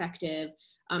affective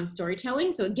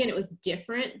storytelling. So again, it was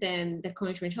different than the Kony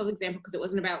 2012 example, because it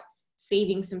wasn't about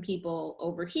saving some people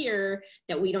over here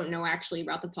that we don't know actually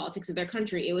about the politics of their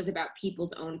country. It was about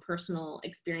people's own personal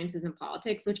experiences in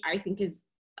politics, which I think is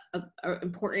a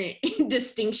important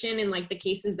distinction in like the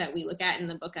cases that we look at in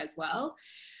the book as well.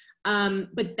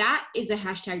 But that is a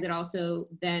hashtag that also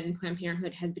then Planned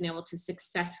Parenthood has been able to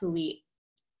successfully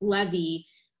levy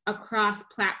across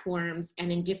platforms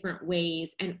and in different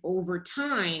ways and over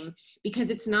time, because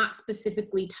it's not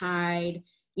specifically tied,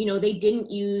 you know, they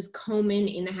didn't use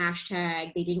Komen in the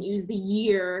hashtag, they didn't use the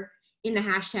year in the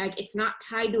hashtag. It's not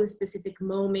tied to a specific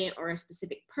moment or a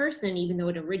specific person, even though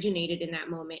it originated in that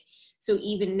moment. So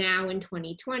even now in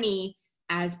 2020,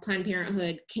 as Planned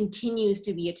Parenthood continues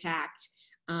to be attacked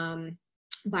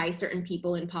by certain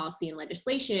people in policy and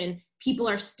legislation, people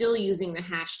are still using the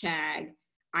hashtag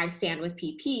I stand with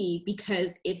PP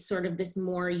because it's sort of this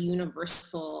more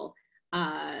universal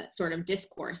sort of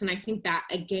discourse. And I think that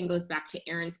again goes back to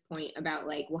Erin's point about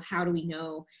like, well, how do we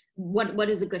know what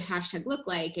does a good hashtag look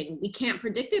like? And we can't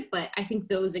predict it, but I think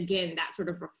those, again, that sort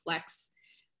of reflects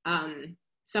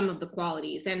some of the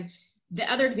qualities. And the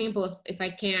other example, if I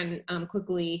can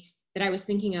quickly, that I was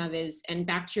thinking of is, and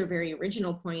back to your very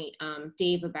original point,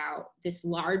 Dave, about this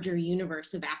larger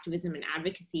universe of activism and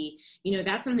advocacy, you know,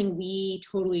 that's something we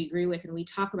totally agree with and we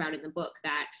talk about in the book,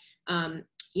 that,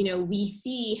 you know, we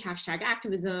see hashtag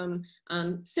activism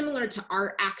similar to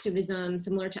art activism,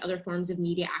 similar to other forms of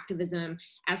media activism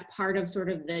as part of sort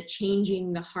of the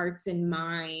changing the hearts and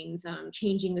minds,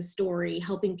 changing the story,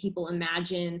 helping people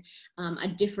imagine a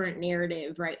different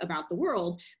narrative, right, about the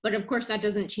world. But of course, that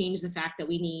doesn't change the fact that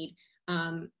we need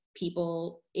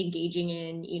people engaging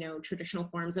in, you know, traditional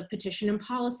forms of petition and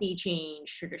policy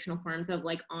change, traditional forms of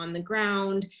like on the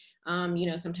ground, you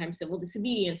know, sometimes civil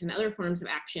disobedience and other forms of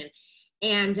action.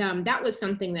 And that was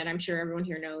something that I'm sure everyone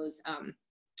here knows.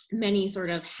 Many sort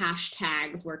of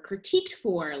hashtags were critiqued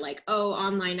for, like, oh,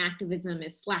 online activism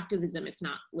is slacktivism, it's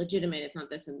not legitimate, it's not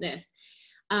this and this.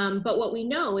 But what we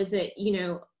know is that, you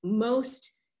know,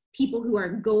 most people who are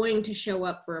going to show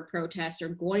up for a protest or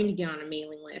going to get on a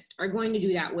mailing list are going to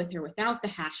do that with or without the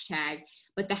hashtag,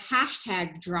 but the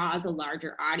hashtag draws a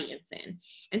larger audience in.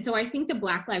 And so I think the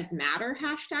Black Lives Matter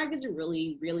hashtag is a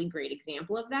really, really great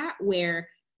example of that, where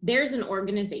there's an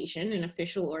organization, an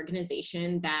official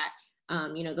organization that,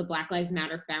 you know, the Black Lives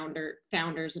Matter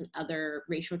founders and other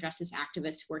racial justice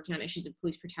activists working on issues of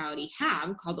police brutality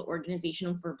have, called the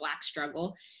Organization for Black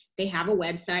Struggle. They have a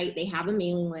website, they have a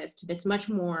mailing list that's much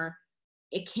more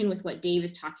akin with what Dave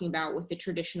is talking about with the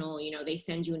traditional, you know, they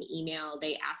send you an email,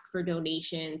 they ask for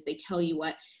donations, they tell you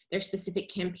what their specific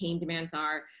campaign demands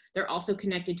are. They're also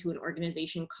connected to an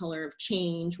organization, Color of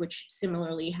Change, which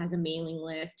similarly has a mailing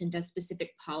list and does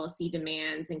specific policy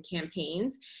demands and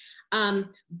campaigns.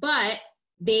 But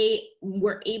they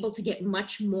were able to get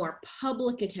much more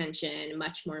public attention,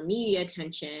 much more media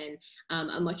attention,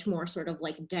 a much more sort of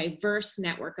like diverse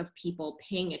network of people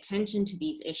paying attention to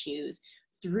these issues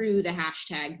through the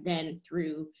hashtag than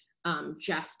through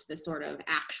just the sort of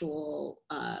actual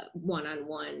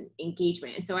one-on-one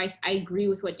engagement. And so I agree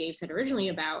with what Dave said originally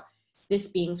about this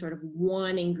being sort of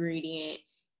one ingredient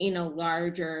in a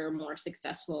larger, more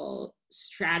successful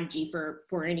strategy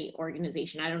for any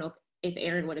organization. I don't know if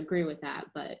Erin would agree with that,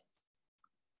 but.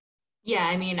 Yeah,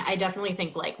 I mean, I definitely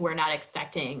think like we're not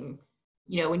expecting,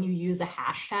 you know, when you use a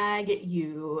hashtag,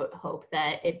 you hope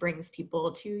that it brings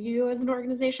people to you as an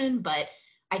organization. But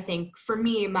I think for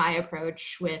me, my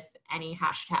approach with any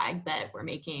hashtag that we're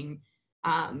making,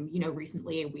 you know,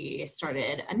 recently we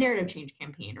started a narrative change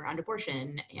campaign around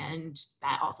abortion, and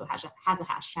that also has a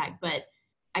hashtag. But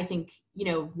I think, you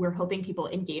know, we're hoping people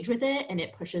engage with it and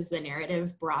it pushes the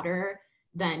narrative broader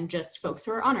than just folks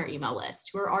who are on our email list,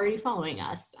 who are already following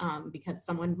us because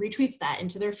someone retweets that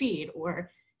into their feed,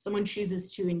 or someone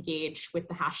chooses to engage with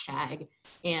the hashtag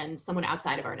and someone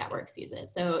outside of our network sees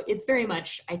it. So it's very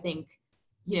much, I think,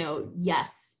 you know,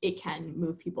 yes, it can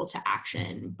move people to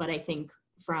action, but I think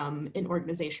from an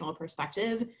organizational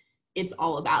perspective, it's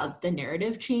all about the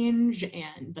narrative change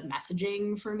and the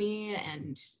messaging for me,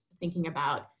 and thinking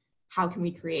about how can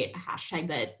we create a hashtag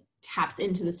that taps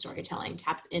into the storytelling,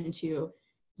 taps into,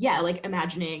 yeah, like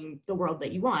imagining the world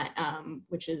that you want,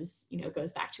 which is, you know,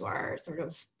 goes back to our sort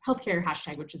of healthcare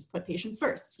hashtag, which is put patients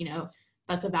first. You know,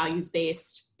 that's a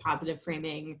values-based positive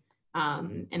framing.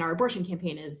 And our abortion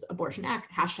campaign is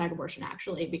hashtag abortion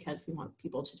actually, because we want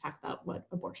people to talk about what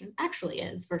abortion actually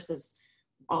is versus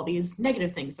all these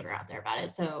negative things that are out there about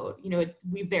it. So, you know,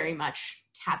 we very much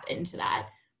tap into that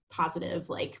positive,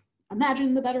 like,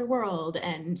 imagine the better world,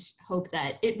 and hope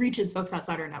that it reaches folks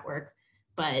outside our network.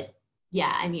 But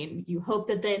yeah, I mean, you hope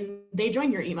that then they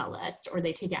join your email list, or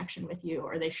they take action with you,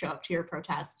 or they show up to your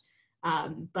protest.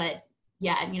 But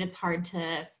yeah, I mean, it's hard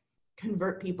to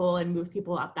convert people and move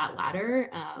people up that ladder.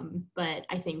 But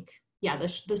I think, yeah, the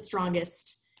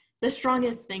strongest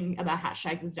thing about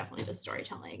hashtags is definitely the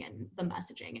storytelling and the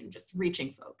messaging and just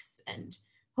reaching folks and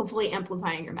hopefully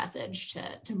amplifying your message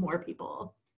to more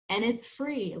people. And it's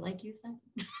free, like you said.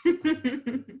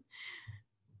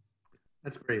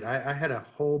 That's great. I had a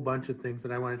whole bunch of things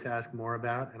that I wanted to ask more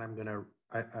about, and I'm gonna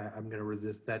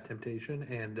resist that temptation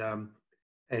and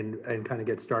kind of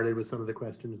get started with some of the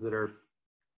questions that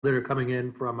are coming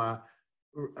in from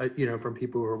from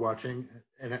people who are watching.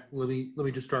 And let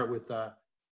me just start with a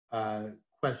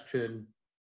question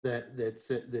that's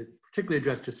particularly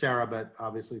addressed to Sarah, but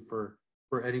obviously for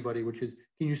anybody, which is,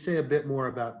 can you say a bit more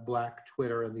about Black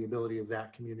Twitter and the ability of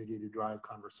that community to drive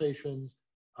conversations?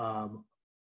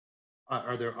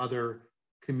 Are there other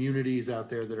communities out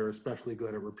there that are especially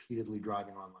good at repeatedly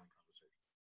driving online conversations?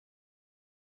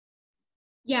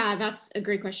 Yeah, that's a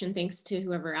great question. Thanks to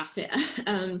whoever asked it.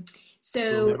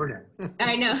 We'll never know.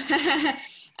 I know.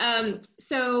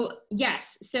 So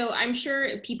yes, so I'm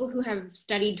sure people who have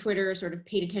studied Twitter sort of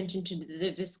paid attention to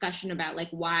the discussion about like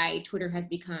why Twitter has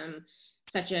become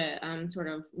such a sort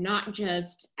of not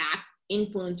just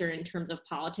influencer in terms of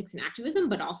politics and activism,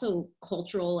 but also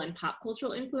cultural and pop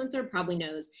cultural influencer, probably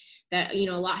knows that, a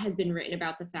lot has been written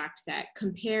about the fact that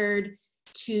compared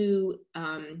to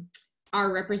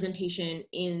our representation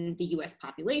in the US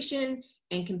population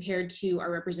and compared to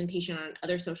our representation on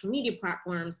other social media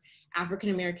platforms, African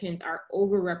Americans are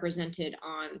overrepresented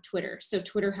on Twitter. So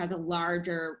Twitter has a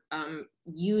larger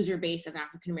user base of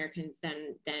African Americans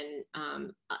than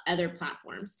other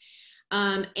platforms.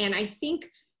 And I think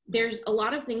there's a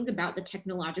lot of things about the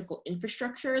technological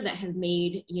infrastructure that have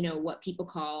made, what people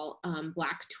call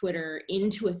Black Twitter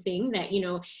into a thing that,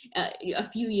 a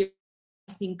few years,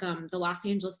 I think the Los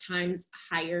Angeles Times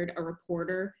hired a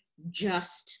reporter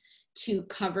just to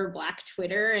cover Black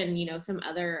Twitter, and some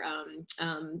other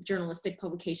journalistic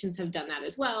publications have done that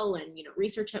as well, and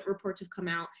research reports have come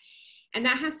out, and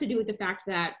that has to do with the fact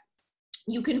that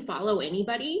you can follow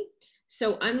anybody.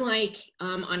 So unlike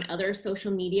on other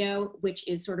social media, which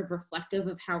is sort of reflective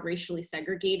of how racially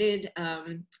segregated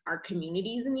our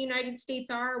communities in the United States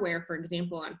are, where, for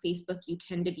example, on Facebook, you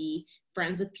tend to be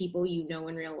friends with people you know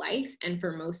in real life. And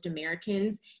for most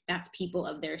Americans, that's people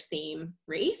of their same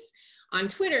race. On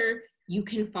Twitter, you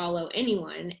can follow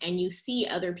anyone and you see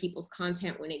other people's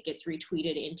content when it gets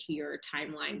retweeted into your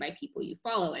timeline by people you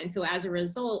follow. And so as a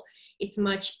result, it's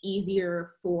much easier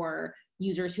for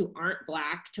users who aren't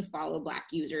Black to follow Black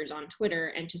users on Twitter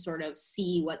and to sort of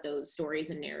see what those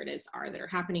stories and narratives are that are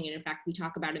happening. And in fact, we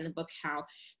talk about in the book how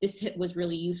this was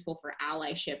really useful for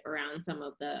allyship around some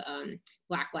of the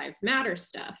Black Lives Matter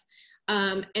stuff.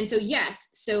 And so, yes,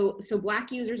 so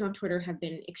Black users on Twitter have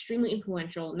been extremely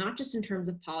influential, not just in terms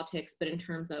of politics, but in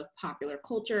terms of popular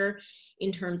culture,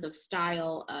 in terms of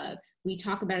style. We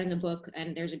talk about it in the book,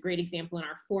 and there's a great example in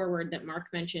our foreword that Mark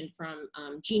mentioned from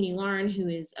Jeannie Lauren, who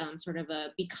is sort of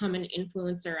become an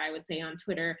influencer, I would say, on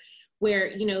Twitter,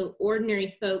 where,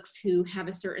 ordinary folks who have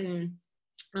a certain,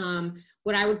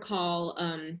 what I would call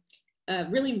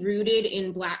really rooted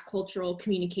in Black cultural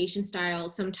communication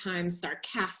styles, sometimes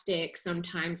sarcastic,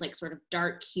 sometimes like sort of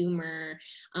dark humor,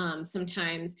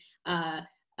 sometimes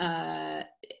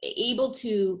able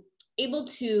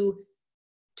to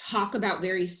talk about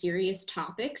very serious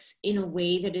topics in a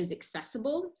way that is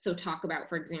accessible. So talk about,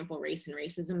 for example, race and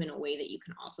racism in a way that you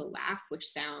can also laugh, which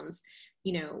sounds,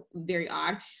 very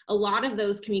odd. A lot of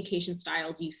those communication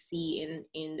styles you see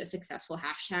in the successful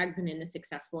hashtags and in the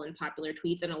successful and popular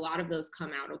tweets, and a lot of those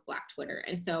come out of Black Twitter.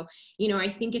 And so, I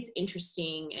think it's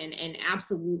interesting and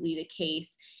absolutely the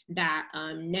case that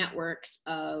networks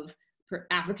of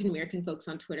African American folks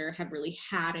on Twitter have really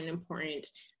had an important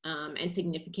and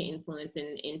significant influence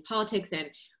in politics. And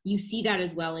you see that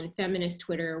as well in feminist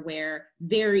Twitter, where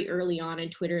very early on in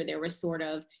Twitter, there was sort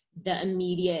of the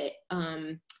immediate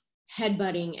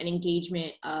headbutting and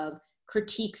engagement of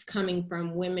critiques coming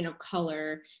from women of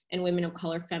color and women of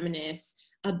color feminists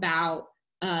about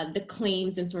the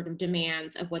claims and sort of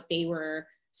demands of what they were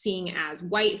seeing as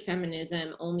white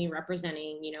feminism only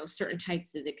representing, certain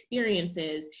types of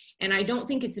experiences. And I don't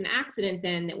think it's an accident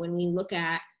then that when we look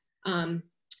at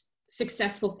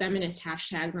successful feminist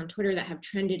hashtags on Twitter that have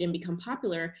trended and become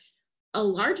popular, a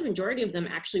large majority of them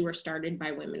actually were started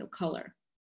by women of color.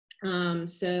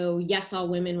 So Yes, All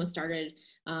Women was started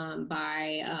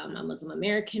by a Muslim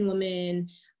American woman.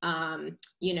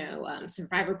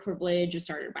 Survivor Privilege was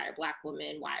started by a Black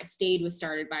woman. Why I Stayed was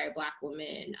started by a Black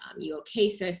woman. You OK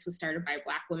Sis was started by a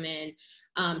Black woman.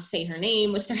 Say Her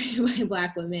Name was started by a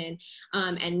Black woman.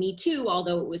 And Me Too,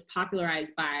 although it was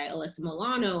popularized by Alyssa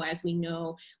Milano, as we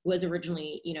know, was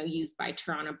originally, used by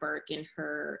Tarana Burke in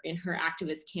her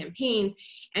activist campaigns.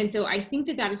 And so I think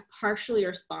that is partially a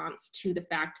response to the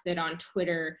fact that on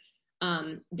Twitter,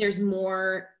 there's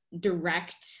more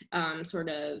direct sort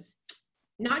of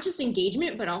not just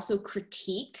engagement, but also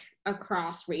critique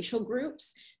across racial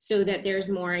groups, so that there's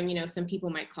more, and some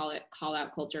people might call it call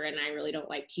out culture, and I really don't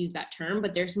like to use that term,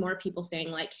 but there's more people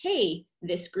saying like, hey,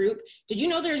 this group, did you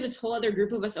know there's this whole other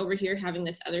group of us over here having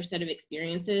this other set of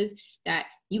experiences that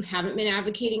you haven't been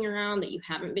advocating around, that you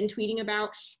haven't been tweeting about?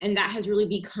 And that has really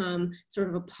become sort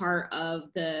of a part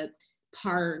of the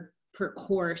per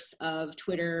course of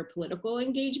Twitter political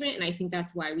engagement. And I think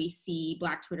that's why we see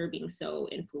Black Twitter being so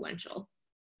influential.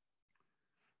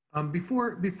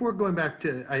 Before going back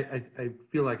to, I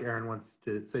feel like Erin wants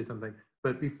to say something,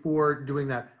 but before doing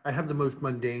that, I have the most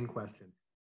mundane question.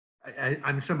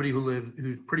 I'm somebody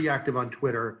who's pretty active on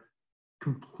Twitter,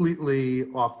 completely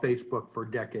off Facebook for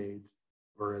decades,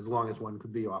 or as long as one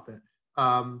could be off it.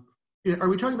 Are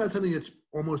we talking about something that's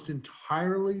almost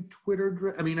entirely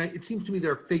Twitter? I mean, it seems to me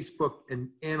there are Facebook and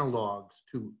analogs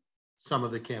to some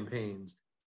of the campaigns.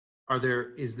 Are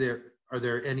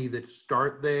there any that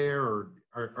start there, or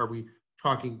are we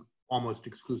talking almost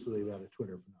exclusively about a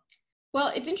Twitter phenomenon?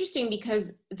 Well, it's interesting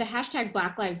because the hashtag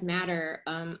Black Lives Matter,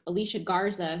 Alicia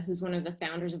Garza, who's one of the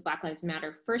founders of Black Lives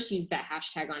Matter, first used that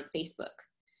hashtag on Facebook.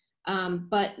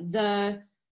 But the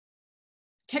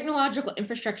technological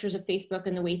infrastructures of Facebook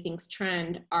and the way things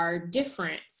trend are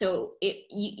different. So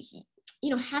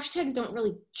hashtags don't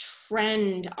really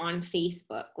trend on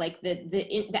Facebook. Like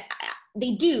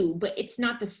they do, but it's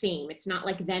not the same. It's not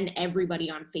like then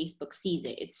everybody on Facebook sees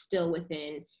it. It's still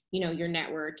within, your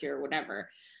network, your whatever.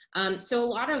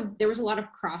 So there was a lot of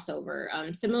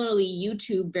crossover. Similarly,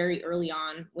 YouTube very early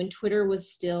on, when Twitter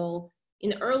was still, in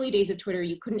the early days of Twitter,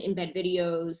 you couldn't embed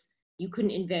videos, you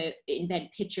couldn't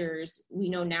embed pictures. We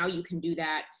know now you can do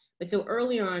that. But so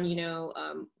early on,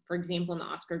 for example, in the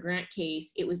Oscar Grant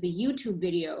case, it was the YouTube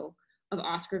video of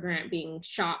Oscar Grant being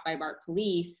shot by BART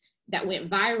police that went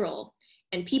viral.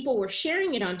 And people were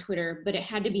sharing it on Twitter, but it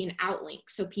had to be an outlink.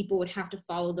 So people would have to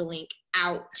follow the link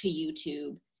out to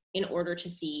YouTube in order to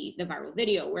see the viral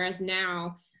video. Whereas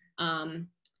now,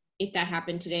 if that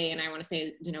happened today, and I want to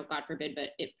say, God forbid,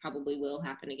 but it probably will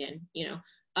happen again,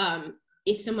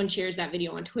 if someone shares that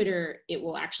video on Twitter, it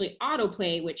will actually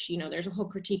autoplay, which, there's a whole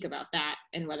critique about that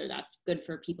and whether that's good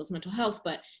for people's mental health,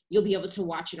 but you'll be able to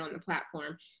watch it on the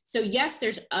platform. So yes,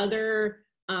 there's other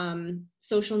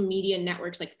social media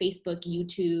networks like Facebook,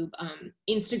 YouTube,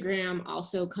 Instagram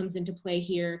also comes into play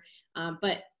here.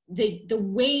 But the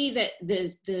way that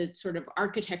the sort of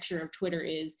architecture of Twitter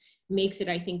makes it,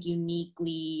 I think,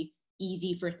 uniquely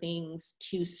easy for things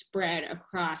to spread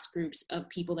across groups of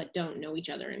people that don't know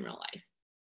each other in real life.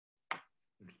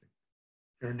 Interesting.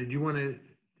 Erin,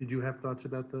 did you have thoughts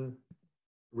about the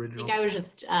original? I think I was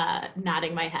just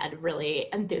nodding my head really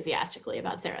enthusiastically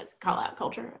about Sarah's call out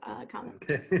culture comment.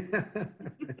 Okay.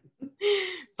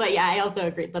 But yeah, I also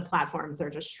agree the platforms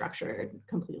are just structured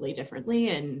completely differently,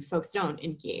 and folks don't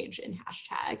engage in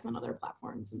hashtags on other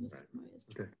platforms in the same ways.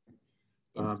 Okay.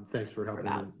 Thanks for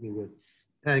helping me with.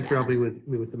 Thanks for helping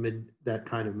me with that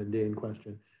kind of mundane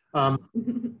question.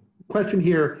 Question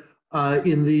here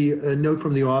in the note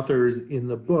from the authors in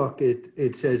the book.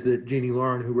 It says that Jeannie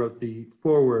Lauren, who wrote the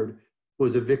foreword,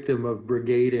 was a victim of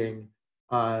brigading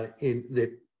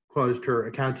that caused her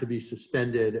account to be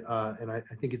suspended. And I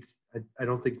think I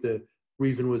don't think the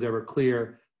reason was ever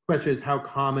clear. The question is, how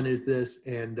common is this,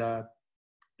 and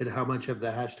how much have the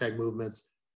hashtag movements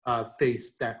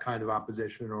faced that kind of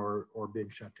opposition or been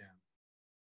shut down?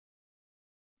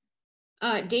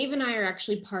 Dave and I are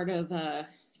actually part of a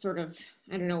sort of,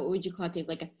 I don't know, what would you call it, Dave,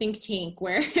 like a think tank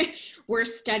where we're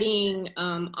studying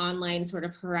online sort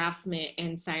of harassment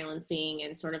and silencing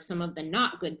and sort of some of the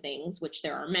not good things, which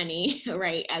there are many,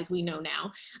 right, as we know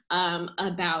now,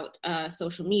 about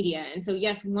social media. And so,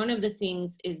 yes, one of the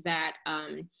things is that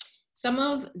some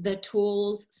of the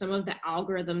tools, some of the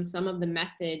algorithms, some of the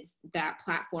methods that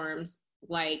platforms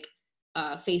like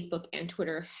Facebook and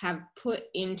Twitter have put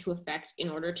into effect in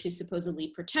order to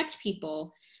supposedly protect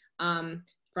people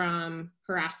from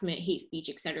harassment, hate speech,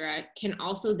 et cetera, can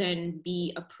also then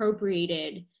be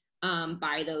appropriated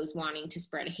by those wanting to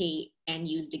spread hate and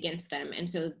used against them. And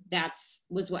so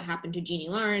was what happened to Jeannie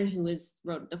Lauren, who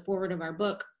wrote the foreword of our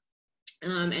book,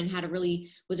 and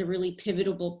was a really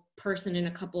pivotal person in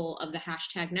a couple of the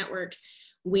hashtag networks,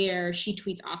 where she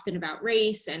tweets often about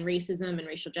race and racism and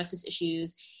racial justice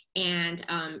issues. And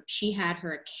she had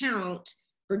her account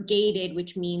brigaded,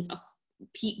 which means a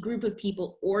group of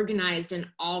people organized and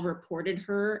all reported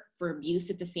her for abuse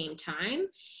at the same time.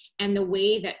 And the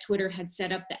way that Twitter had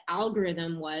set up the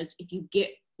algorithm was, if you get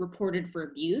reported for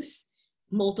abuse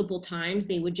multiple times,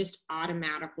 they would just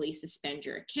automatically suspend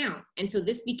your account. And so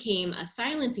this became a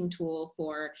silencing tool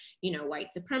for, white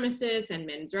supremacists and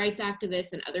men's rights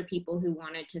activists and other people who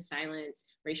wanted to silence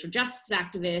racial justice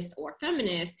activists or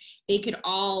feminists. They could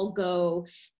all go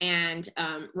and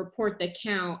report the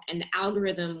account, and the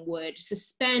algorithm would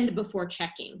suspend before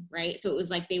checking, right? So it was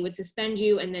like they would suspend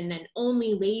you, and then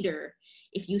only later,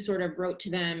 if you sort of wrote to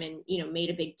them and, made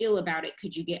a big deal about it,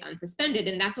 could you get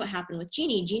unsuspended? And that's what happened with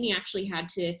Jeannie. Jeannie actually had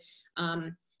to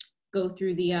go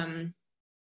through the,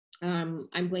 I'm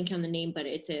blanking on the name, but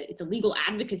it's a legal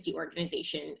advocacy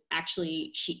organization,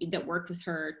 actually, that worked with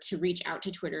her to reach out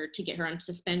to Twitter to get her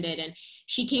unsuspended. And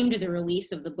she came to the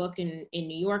release of the book in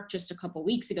New York just a couple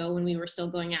weeks ago when we were still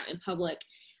going out in public.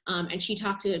 And she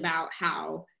talked about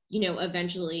how,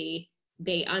 eventually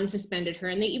they unsuspended her,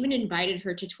 and they even invited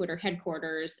her to Twitter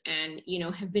headquarters and,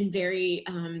 have been very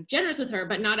generous with her,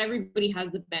 but not everybody has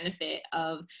the benefit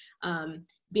of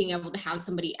being able to have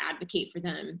somebody advocate for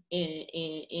them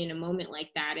in a moment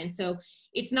like that. And so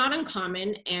it's not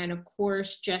uncommon. And of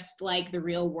course, just like the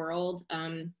real world,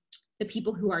 the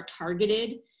people who are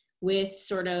targeted with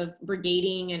sort of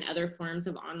brigading and other forms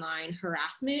of online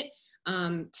harassment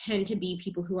tend to be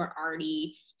people who are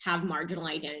already have marginal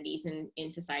identities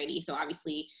in society. So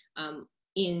obviously,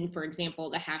 for example,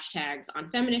 the hashtags on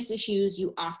feminist issues,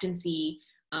 you often see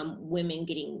women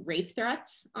getting rape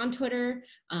threats on Twitter,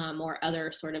 or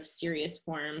other sort of serious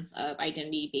forms of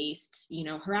identity-based,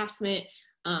 harassment.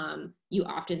 You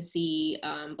often see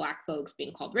Black folks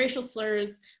being called racial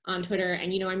slurs on Twitter.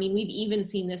 And, we've even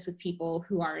seen this with people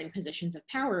who are in positions of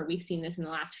power. We've seen this in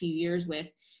the last few years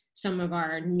with some of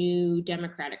our new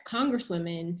Democratic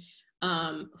congresswomen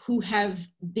who have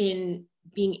been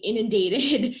being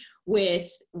inundated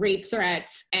with rape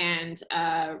threats and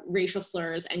racial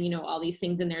slurs and, all these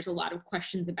things. And there's a lot of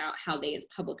questions about how they as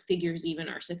public figures even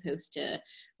are supposed to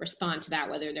respond to that,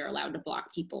 whether they're allowed to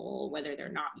block people, whether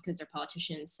they're not because they're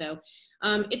politicians. So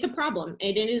it's a problem.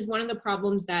 And it is one of the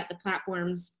problems that the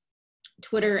platforms,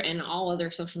 Twitter and all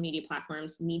other social media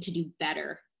platforms, need to do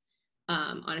better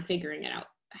on figuring it out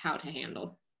how to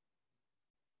handle.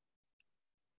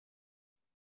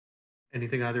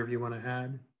 Anything either of you want to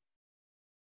add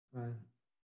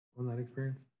on that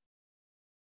experience?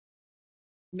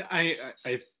 No, I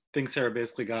think Sarah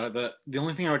basically got it. The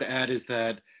only thing I would add is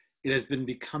that it has been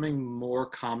becoming more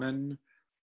common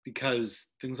because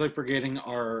things like brigading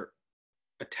are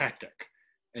a tactic.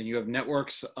 And you have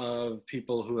networks of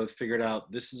people who have figured out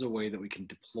this is a way that we can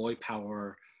deploy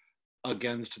power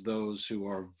against those who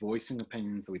are voicing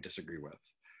opinions that we disagree with.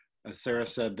 As Sarah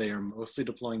said, they are mostly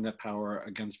deploying that power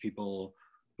against people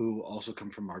who also come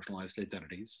from marginalized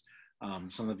identities.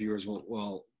 Some of the viewers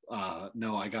will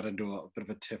know I got into a bit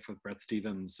of a tiff with Bret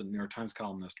Stephens, a New York Times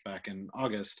columnist, back in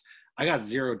August. I got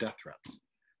 0 death threats.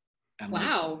 And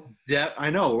wow. I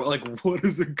know, what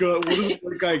is a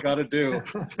guy got to do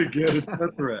to get a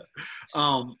death threat?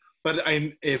 But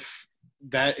if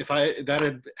that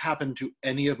had happened to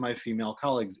any of my female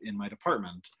colleagues in my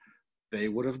department, they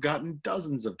would have gotten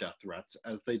dozens of death threats,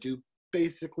 as they do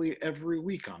basically every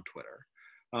week on Twitter.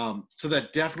 So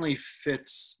that definitely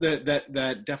fits. That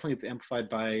definitely is amplified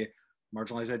by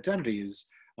marginalized identities.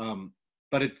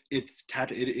 But it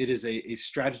is a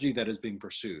strategy that is being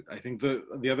pursued. I think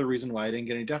the other reason why I didn't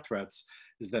get any death threats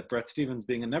is that Bret Stephens,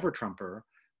 being a never Trumper,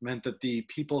 meant that the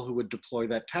people who would deploy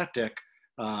that tactic,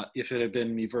 if it had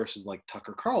been me versus like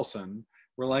Tucker Carlson,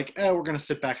 were like, we're going to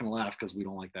sit back and laugh because we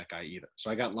don't like that guy either. So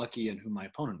I got lucky in who my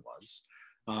opponent was.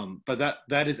 But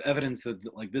that is evidence that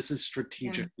this is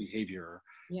strategic behavior,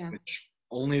 which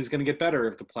only is going to get better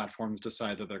if the platforms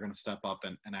decide that they're going to step up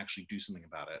and actually do something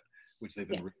about it, which they've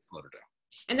been really slow to do.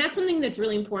 And that's something that's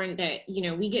really important that,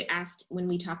 we get asked when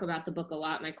we talk about the book a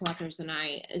lot, my co-authors and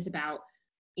I, is about,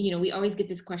 we always get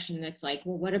this question that's like,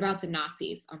 well, what about the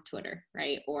Nazis on Twitter,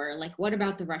 right? Or like, what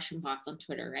about the Russian bots on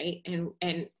Twitter, right?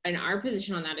 And our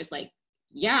position on that is like,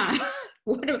 yeah,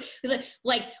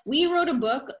 Like, we wrote a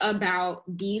book about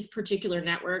these particular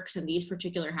networks and these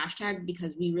particular hashtags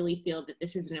because we really feel that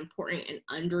this is an important and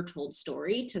undertold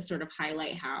story to sort of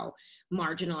highlight how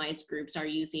marginalized groups are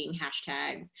using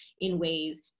hashtags in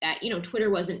ways that, you know,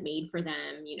 Twitter wasn't made for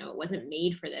them, you know, it wasn't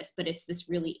made for this, but it's this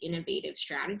really innovative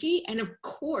strategy. And of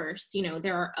course, you know,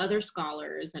 there are other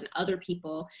scholars and other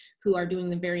people who are doing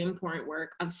the very important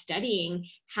work of studying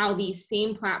how these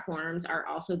same platforms are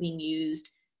also being used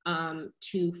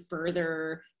to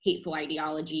further hateful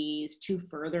ideologies, to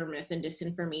further mis and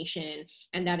disinformation,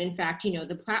 and that in fact, you know,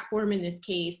 the platform in this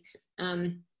case,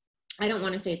 I don't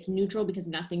want to say it's neutral because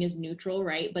nothing is neutral,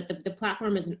 right? But the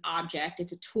platform is an object,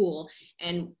 it's a tool,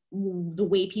 and the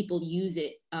way people use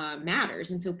it matters.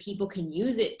 And so people can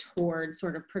use it towards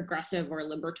sort of progressive or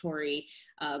liberatory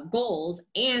goals,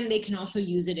 and they can also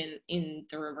use it in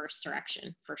the reverse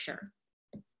direction, for sure.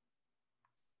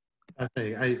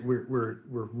 Fascinating. We're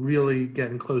really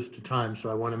getting close to time, so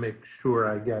I want to make sure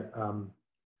I get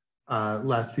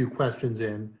last few questions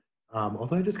in.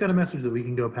 Although I just got a message that we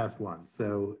can go past one.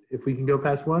 So if we can go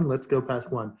past one, let's go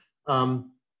past one.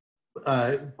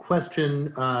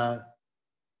 Question a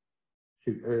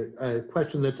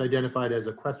question that's identified as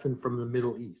a question from the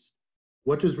Middle East.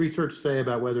 What does research say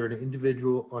about whether on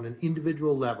an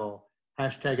individual level,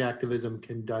 hashtag activism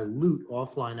can dilute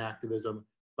offline activism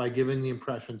by giving the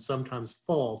impression, sometimes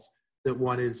false, that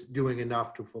one is doing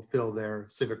enough to fulfill their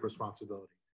civic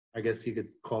responsibility? I guess you could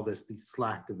call this the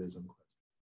slacktivism question.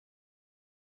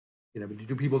 You know,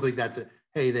 do people think that's it?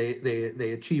 Hey,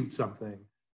 they achieved something.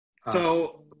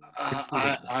 So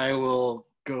I will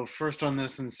go first on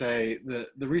this and say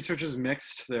the research is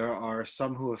mixed. There are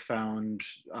some who have found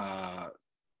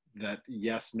that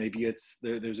yes, maybe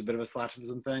there's a bit of a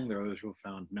slacktivism thing. There are others who have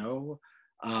found no.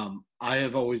 I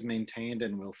have always maintained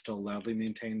and will still loudly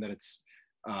maintain that it's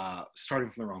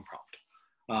starting from the wrong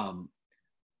prompt.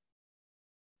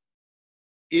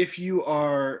 If you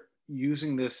are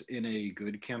using this in a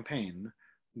good campaign,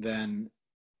 then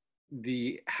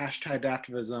the hashtag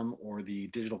activism or the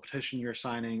digital petition you're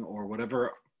signing or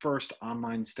whatever first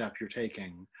online step you're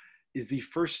taking is the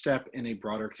first step in a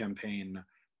broader campaign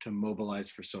to mobilize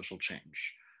for social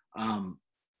change.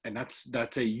 And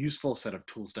that's a useful set of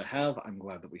tools to have. I'm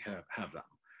glad that we have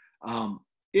them.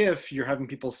 If you're having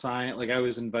people sign, like I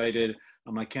was invited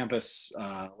on my campus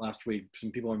last week,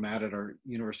 some people are mad at our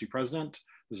university president.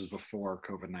 This is before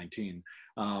COVID-19.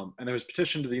 And there was a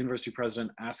petition to the university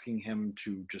president asking him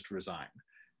to just resign.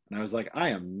 And I was like, I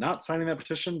am not signing that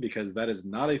petition because that is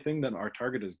not a thing that our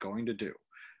target is going to do.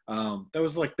 That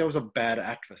was a bad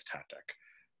activist tactic.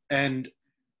 And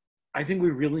I think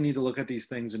we really need to look at these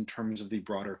things in terms of the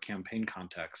broader campaign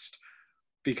context,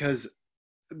 because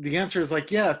the answer is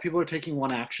like, yeah, if people are taking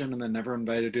one action and then never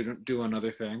invited to do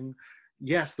another thing,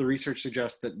 yes, the research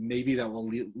suggests that maybe that will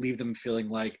leave them feeling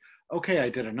like, okay, I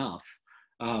did enough.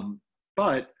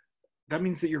 But that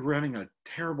means that you're running a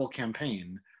terrible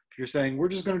campaign if you're saying, we're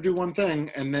just going to do one thing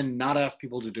and then not ask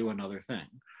people to do another thing.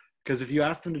 Because if you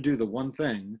ask them to do the one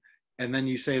thing and then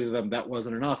you say to them, that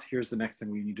wasn't enough, here's the next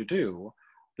thing we need to do,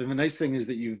 then the nice thing is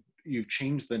that you've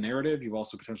changed the narrative. You've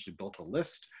also potentially built a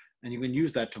list, and you can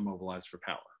use that to mobilize for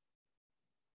power.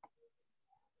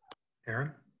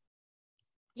 Erin?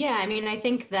 Yeah, I mean, I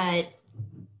think that,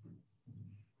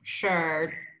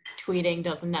 sure, tweeting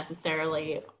doesn't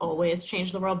necessarily always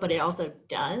change the world, but it also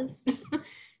does.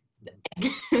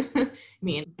 I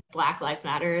mean, Black Lives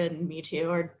Matter and Me Too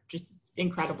are just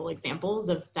incredible examples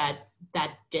of that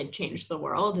did change the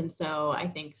world. And so I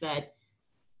think that,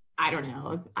 I don't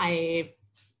know, I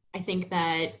think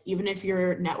that even if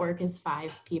your network is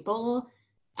 5 people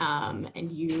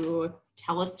and you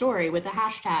tell a story with a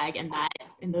hashtag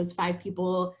and those 5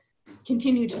 people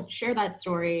continue to share that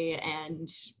story and,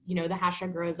 you know, the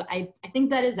hashtag grows, I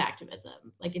think that is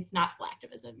activism. Like, it's not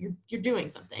slacktivism. You're doing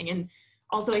something. And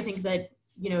also I think that,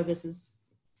 you know,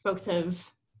 folks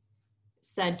have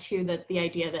said too that the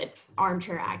idea that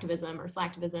armchair activism or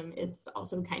slacktivism, it's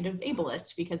also kind of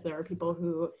ableist, because there are people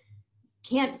who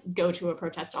can't go to a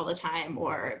protest all the time,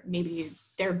 or maybe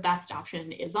their best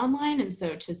option is online. And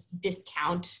so to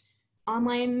discount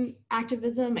online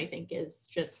activism, I think, is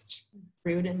just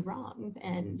rude and wrong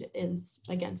and is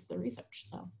against the research.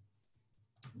 So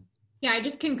yeah, I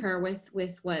just concur with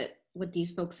what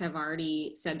these folks have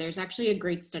already said. There's actually a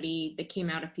great study that came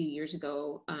out a few years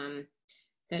ago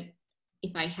that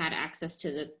if I had access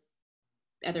to the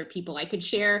other people I could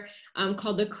share,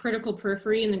 called The Critical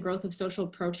Periphery and the Growth of Social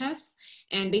Protests.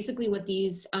 And basically what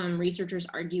these researchers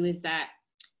argue is that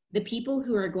the people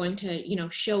who are going to, you know,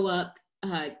 show up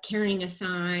carrying a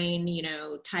sign,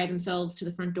 tie themselves to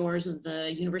the front doors of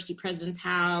the university president's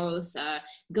house,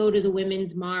 go to the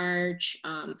women's march,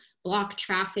 block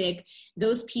traffic.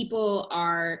 Those people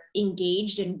are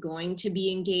engaged and going to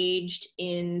be engaged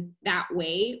in that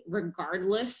way,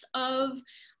 regardless of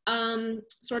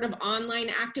sort of online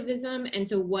activism. And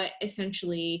so what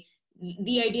essentially,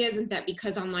 the idea isn't that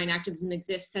because online activism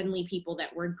exists, suddenly people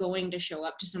that were going to show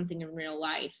up to something in real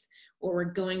life or were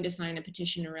going to sign a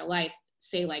petition in real life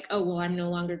say like, oh, well, I'm no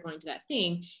longer going to that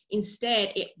thing.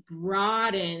 Instead, it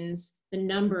broadens the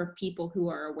number of people who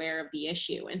are aware of the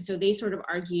issue. And so they sort of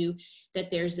argue that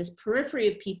there's this periphery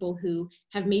of people who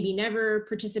have maybe never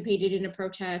participated in a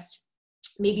protest,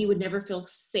 maybe would never feel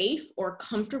safe or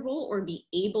comfortable or be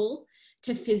able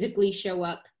to physically show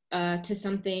up to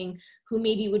something, who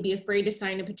maybe would be afraid to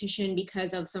sign a petition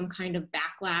because of some kind of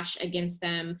backlash against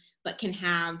them, but can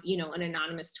have, an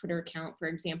anonymous Twitter account, for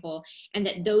example, and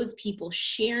that those people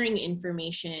sharing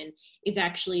information is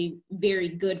actually very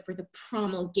good for the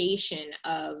promulgation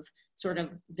of sort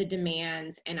of the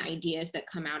demands and ideas that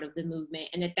come out of the movement,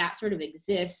 and that sort of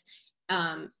exists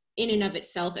in and of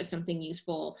itself as something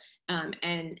useful,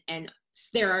 and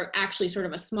there are actually sort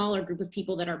of a smaller group of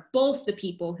people that are both the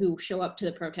people who show up to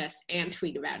the protest and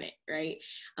tweet about it, right?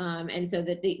 And so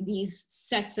that these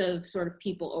sets of sort of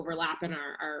people overlap and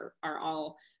are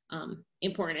all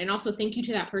important. And also thank you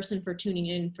to that person for tuning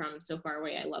in from so far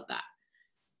away. I love that.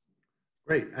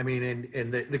 Great. I mean,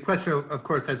 and the question, of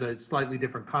course, has a slightly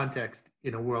different context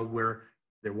in a world where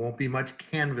there won't be much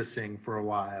canvassing for a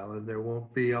while, and there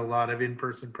won't be a lot of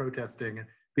in-person protesting, and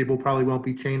people probably won't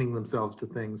be chaining themselves to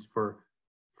things for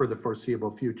the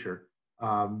foreseeable future.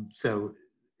 So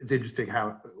it's interesting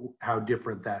how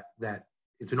different that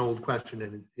it's an old question,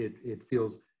 and it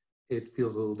feels a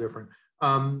little different.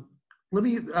 Let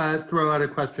me throw out a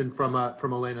question from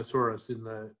Elena Soros in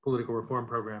the political reform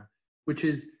program, which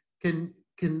is, can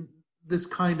this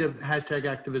kind of hashtag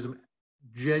activism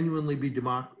genuinely be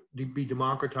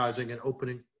democratizing and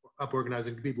opening up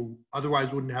organizing to people who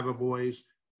otherwise wouldn't have a voice,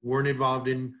 weren't involved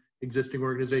in existing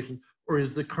organizations, or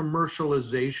is the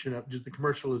commercialization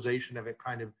of it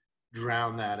kind of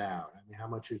drown that out? I mean, how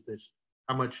much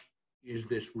is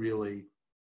this really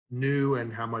new,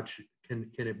 and how much can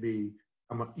it be,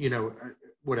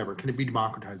 whatever, can it be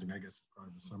democratizing, I guess is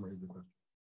probably the summary of the question.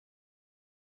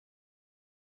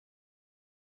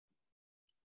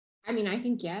 I mean, I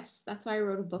think yes. That's why I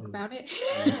wrote a book about it.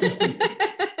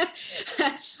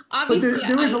 Obviously, but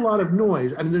there is a lot of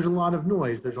noise. I mean, there's a lot of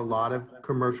noise. There's a lot of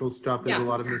commercial stuff. There's a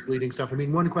lot of misleading stuff. I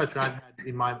mean, one question I've had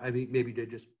in mind, I mean, maybe to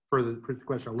just further push the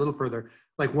question a little further,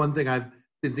 like one thing I've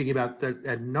been thinking about that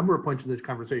at a number of points in this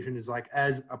conversation is like,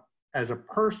 as a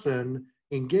person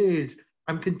engaged,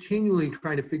 I'm continually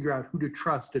trying to figure out who to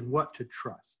trust and what to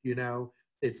trust.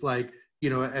 It's like,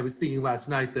 I was thinking last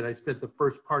night that I spent the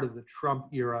first part of the Trump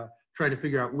era trying to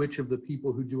figure out which of the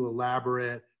people who do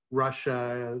elaborate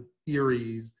Russia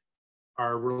theories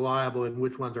are reliable and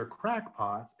which ones are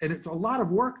crackpots. And it's a lot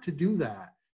of work to do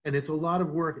that. And it's a lot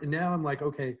of work. And now I'm like,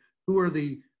 okay, who are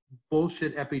the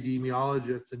bullshit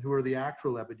epidemiologists and who are the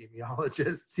actual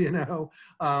epidemiologists,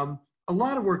 a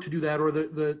lot of work to do that. Or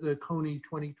the Coney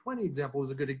 2020 example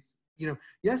was a good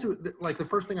yes, like the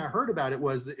first thing I heard about it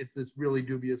was that it's this really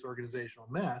dubious organizational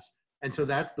mess, and so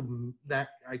that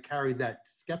I carried that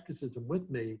skepticism with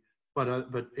me.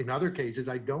 But in other cases,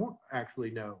 I don't actually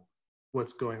know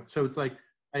what's going on. So it's like,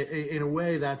 in a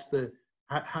way, that's the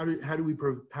how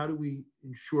do we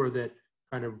ensure that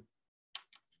kind of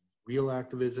real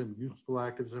activism, useful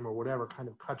activism, or whatever kind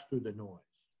of cuts through the noise.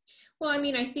 Well, I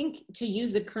mean, I think to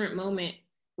use the current moment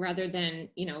rather than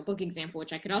a book example,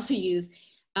 which I could also use.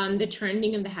 The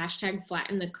trending of the hashtag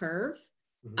flatten the curve,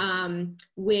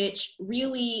 which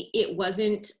really, it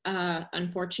wasn't,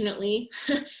 unfortunately,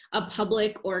 a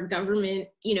public or government,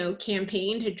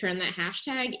 campaign to trend that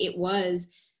hashtag. It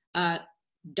was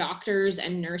doctors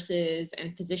and nurses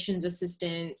and physicians'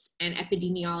 assistants and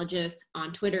epidemiologists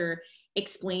on Twitter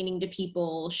explaining to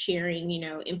people, sharing,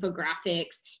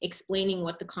 infographics, explaining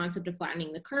what the concept of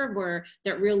flattening the curve were,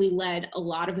 that really led a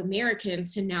lot of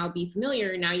Americans to now be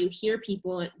familiar. Now you hear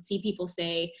people and see people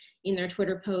say in their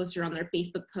Twitter posts or on their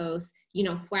Facebook posts,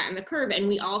 flatten the curve. And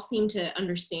we all seem to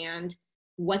understand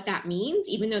what that means,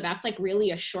 even though that's like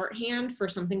really a shorthand for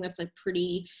something that's like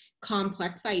pretty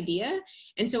complex idea.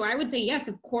 And so I would say, yes,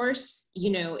 of course,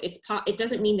 it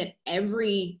doesn't mean that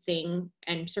everything,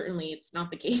 and certainly it's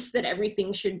not the case that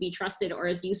everything should be trusted or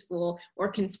is useful or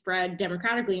can spread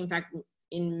democratically. In fact,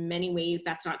 in many ways,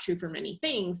 that's not true for many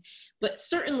things, but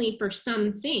certainly for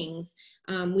some things,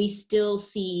 we still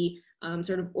see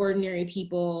sort of ordinary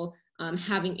people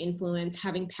having influence,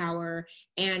 having power,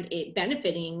 and it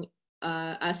benefiting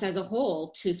us as a whole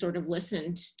to sort of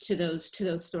listen to those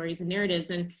stories and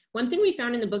narratives. And one thing we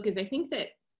found in the book is I think that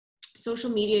social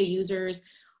media users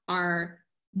are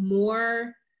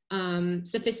more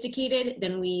sophisticated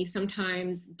than we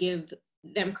sometimes give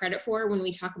them credit for when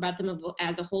we talk about them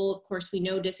as a whole. Of course, we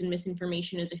know dis and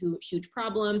misinformation is a huge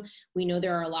problem. We know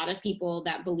there are a lot of people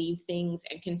that believe things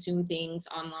and consume things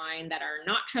online that are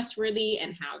not trustworthy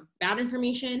and have bad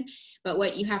information. But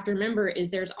what you have to remember is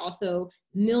there's also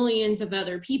millions of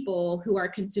other people who are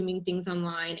consuming things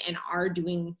online and are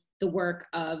doing the work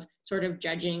of sort of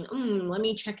judging, let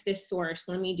me check this source,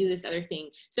 let me do this other thing.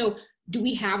 So do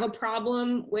we have a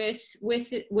problem with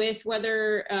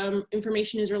whether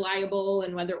information is reliable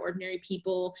and whether ordinary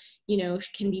people,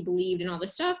 can be believed and all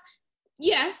this stuff?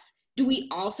 Yes. Do we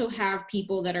also have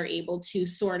people that are able to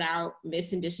sort out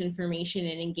mis and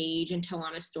disinformation and engage and tell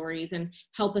honest stories and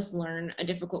help us learn a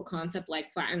difficult concept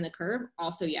like flatten the curve?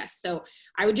 Also, yes. So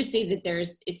I would just say that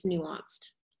it's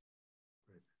nuanced.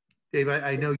 Dave,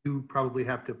 I know you probably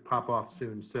have to pop off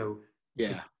soon, so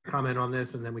yeah, comment on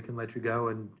this and then we can let you go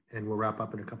and we'll wrap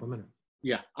up in a couple of minutes.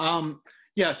 Yeah.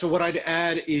 So what I'd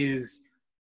add is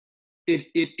it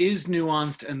is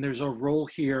nuanced, and there's a role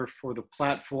here for the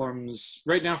platforms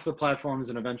right now, for the platforms,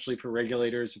 and eventually for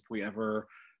regulators if we ever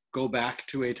go back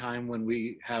to a time when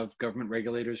we have government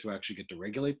regulators who actually get to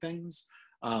regulate things.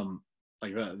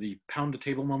 Like the pound the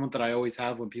table moment that I always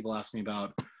have when people ask me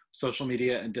about social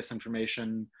media and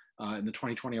disinformation in the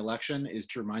 2020 election is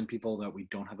to remind people that we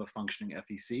don't have a functioning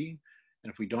FEC.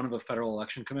 And if we don't have a federal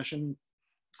election commission,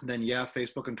 then yeah,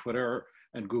 Facebook and Twitter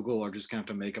and Google are just gonna have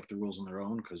to make up the rules on their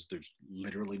own because there's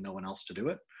literally no one else to do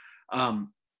it.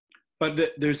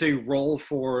 But there's a role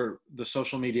for the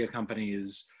social media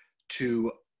companies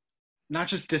to not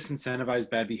just disincentivize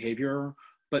bad behavior,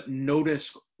 but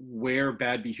notice where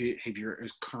bad behavior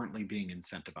is currently being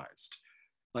incentivized.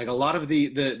 Like a lot of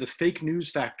the fake news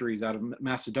factories out of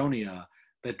Macedonia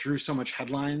that drew so many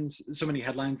headlines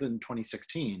in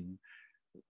 2016,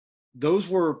 those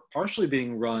were partially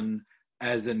being run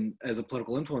as a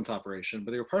political influence operation,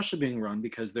 but they were partially being run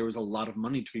because there was a lot of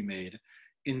money to be made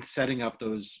in setting up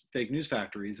those fake news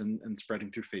factories and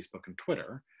spreading through Facebook and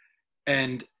Twitter.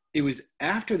 And it was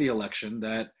after the election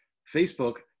that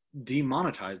Facebook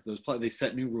demonetized those. They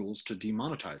set new rules to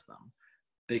demonetize them.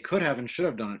 They could have and should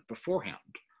have done it beforehand.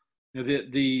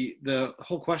 The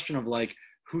whole question of like,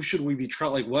 who should we be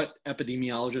like what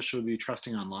epidemiologist should we be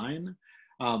trusting online?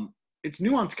 It's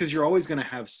nuanced because you're always going to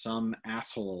have some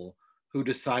asshole who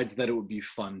decides that it would be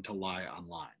fun to lie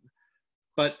online.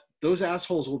 But those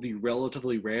assholes will be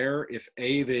relatively rare if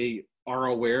A, they are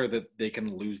aware that they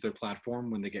can lose their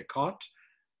platform when they get caught,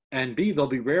 and B, they'll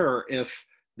be rarer if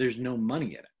there's no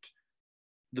money in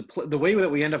it. The way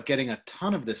that we end up getting a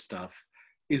ton of this stuff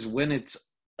is when it's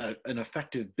an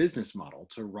effective business model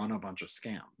to run a bunch of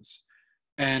scams.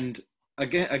 And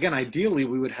again, ideally,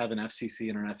 we would have an FCC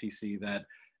and an FEC that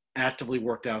actively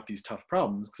worked out these tough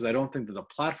problems, because I don't think that the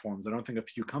platforms, I don't think a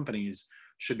few companies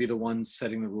should be the ones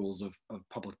setting the rules of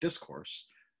public discourse.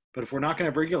 But if we're not going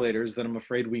to have regulators, then I'm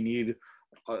afraid we need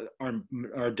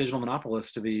our digital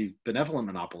monopolists to be benevolent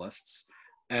monopolists.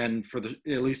 And for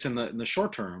at least in the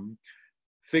short term,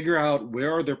 figure out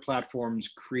where are their platforms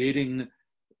creating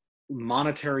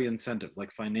monetary incentives,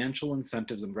 like financial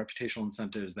incentives and reputational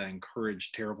incentives that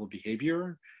encourage terrible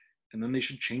behavior. And then they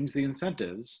should change the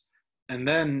incentives. And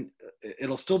then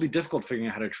it'll still be difficult figuring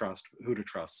out who to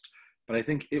trust. But I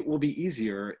think it will be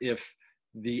easier if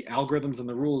the algorithms and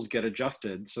the rules get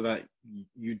adjusted so that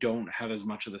you don't have as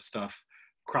much of the stuff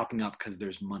cropping up because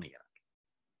there's money in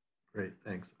it. Great,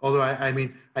 thanks. Although I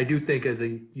mean, I do think as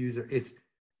a user, it's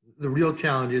the real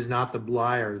challenge is not the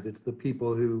bliers, it's the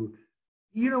people who,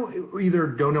 either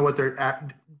don't know what they're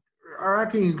are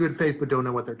acting in good faith but don't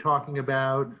know what they're talking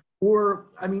about. Or,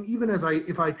 I mean, even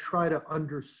if I try to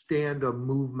understand a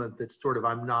movement that sort of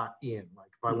I'm not in,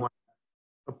 like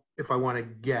if I want to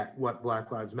get what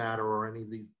Black Lives Matter or any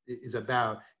of these is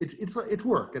about, it's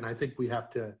work, and I think we have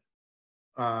to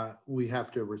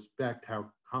respect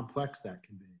how complex that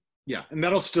can be. Yeah, and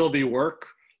that'll still be work.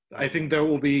 I think there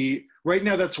will be, right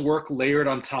now that's work layered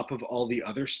on top of all the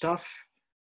other stuff.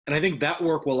 And I think that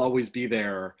work will always be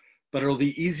there, but it'll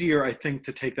be easier, I think,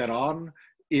 to take that on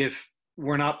if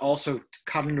we're not also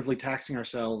cognitively taxing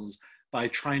ourselves by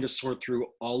trying to sort through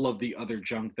all of the other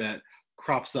junk that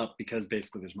crops up because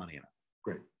basically there's money in it.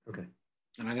 Great, okay.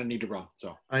 And I'm gonna need to run,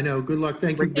 so. I know, good luck.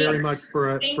 Thank you very much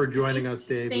for joining us,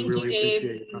 Dave. We really appreciate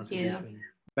your contribution.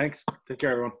 Thanks, take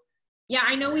care, everyone. Yeah,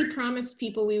 I know we promised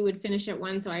people we would finish at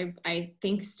 1, so I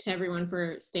thanks to everyone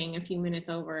for staying a few minutes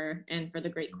over and for the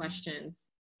great questions.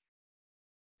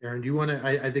 Erin, do you want to,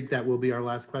 I think that will be our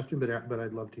last question, but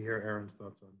I'd love to hear Erin's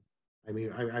thoughts on, I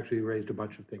mean, I actually raised a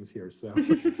bunch of things here, so.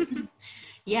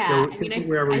 Yeah, So I mean,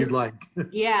 wherever you'd like.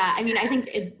 Yeah, I mean, I think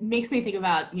it makes me think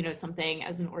about, something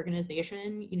as an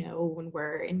organization, when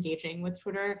we're engaging with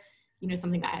Twitter,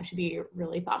 something that I have to be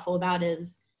really thoughtful about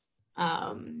is,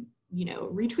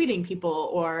 retweeting people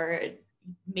or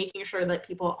making sure that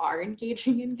people are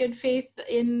engaging in good faith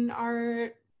in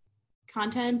our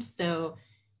content. So,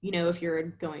 if you're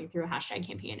going through a hashtag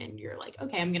campaign and you're like,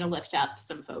 okay, I'm going to lift up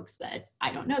some folks that I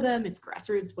don't know them, it's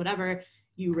grassroots, whatever,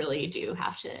 you really do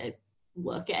have to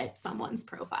look at someone's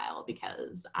profile,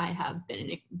 because I have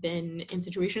been in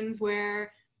situations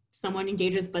where someone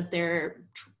engages, but they're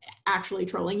actually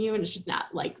trolling you and it's just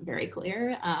not like very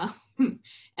clear.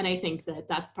 And I think that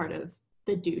that's part of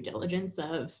the due diligence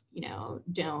of,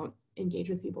 don't engage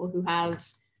with people who have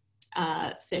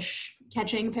fish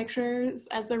catching pictures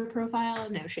as their profile.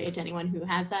 No shade to anyone who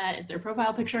has that as their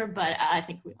profile picture, but I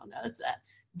think we all know it's a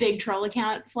big troll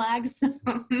account flags.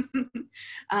 But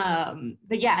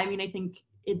yeah, I mean, I think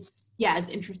it's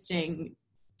interesting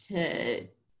to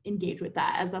engage with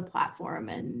that as a platform,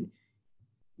 and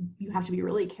you have to be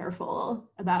really careful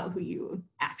about who you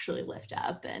actually lift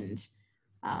up. And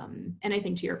I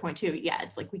think to your point too, yeah,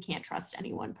 it's like we can't trust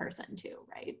any one person too,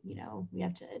 right? We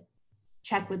have to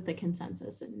check with the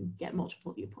consensus and get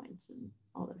multiple viewpoints and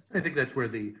all those things. I think that's where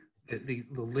the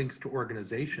links to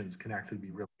organizations can actually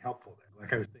be really helpful there.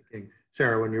 Like I was thinking,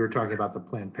 Sarah, when you were talking about the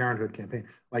Planned Parenthood campaign,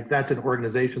 like that's an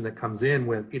organization that comes in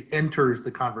with, it enters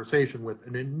the conversation with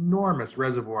an enormous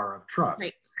reservoir of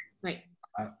trust. Right.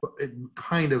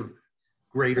 Kind of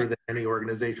greater than any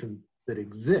organization that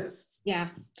exists. Yeah.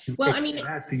 Well, I mean, it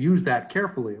has to use that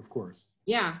carefully, of course.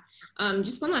 Yeah.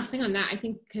 Just one last thing on that. I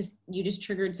think because you just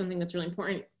triggered something that's really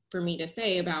important for me to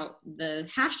say about the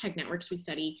hashtag networks we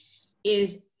study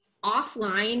is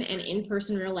offline and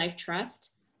in-person real life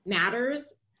trust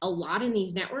matters a lot in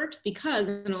these networks, because,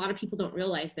 and a lot of people don't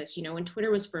realize this, when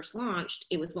Twitter was first launched,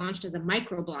 it was launched as a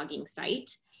microblogging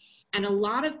site. And a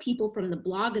lot of people from the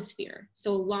blogosphere,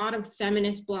 so a lot of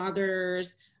feminist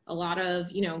bloggers, a lot of,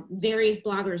 various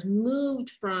bloggers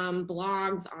moved from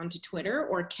blogs onto Twitter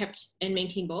or kept and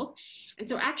maintained both. And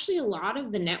so actually a lot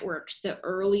of the networks, the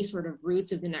early sort of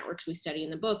roots of the networks we study in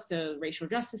the book, the racial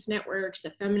justice networks,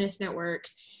 the feminist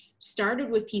networks, started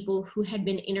with people who had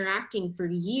been interacting for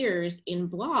years in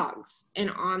blogs and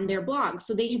on their blogs.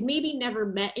 So they had maybe never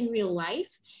met in real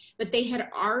life, but they had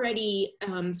already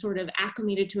sort of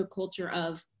acclimated to a culture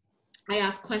of, I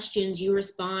ask questions, you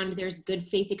respond, there's good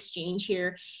faith exchange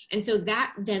here. And so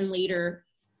that then later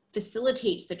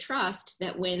facilitates the trust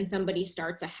that when somebody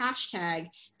starts a hashtag,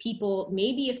 people,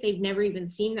 maybe if they've never even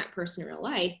seen that person in real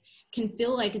life, can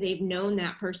feel like they've known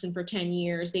that person for 10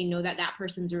 years. They know that that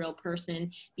person's a real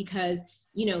person because,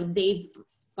 they've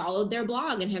followed their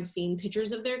blog and have seen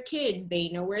pictures of their kids. They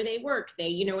know where they work,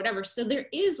 they, whatever. So there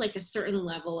is like a certain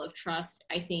level of trust,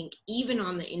 I think, even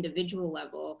on the individual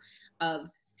level of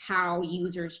how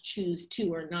users choose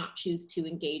to or not choose to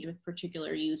engage with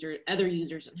particular other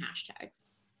users and hashtags.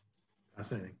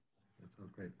 Fascinating. That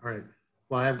sounds great. All right.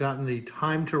 Well, I've gotten the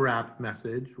time to wrap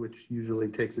message, which usually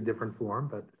takes a different form,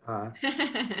 but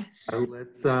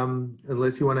let's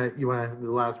unless you want to have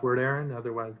the last word, Erin.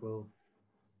 Otherwise, we'll.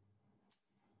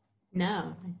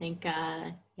 No, I think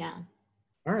yeah.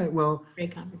 All right. Well,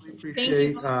 great conversation.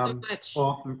 Appreciate Thank you so much.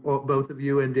 both of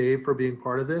you and Dave for being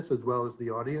part of this, as well as the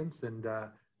audience and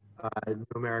New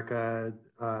America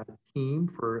team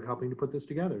for helping to put this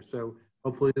together. So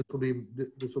hopefully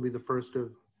this will be the first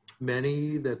of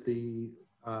many that the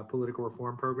political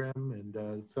reform program and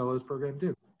fellows program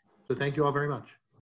do. So thank you all very much.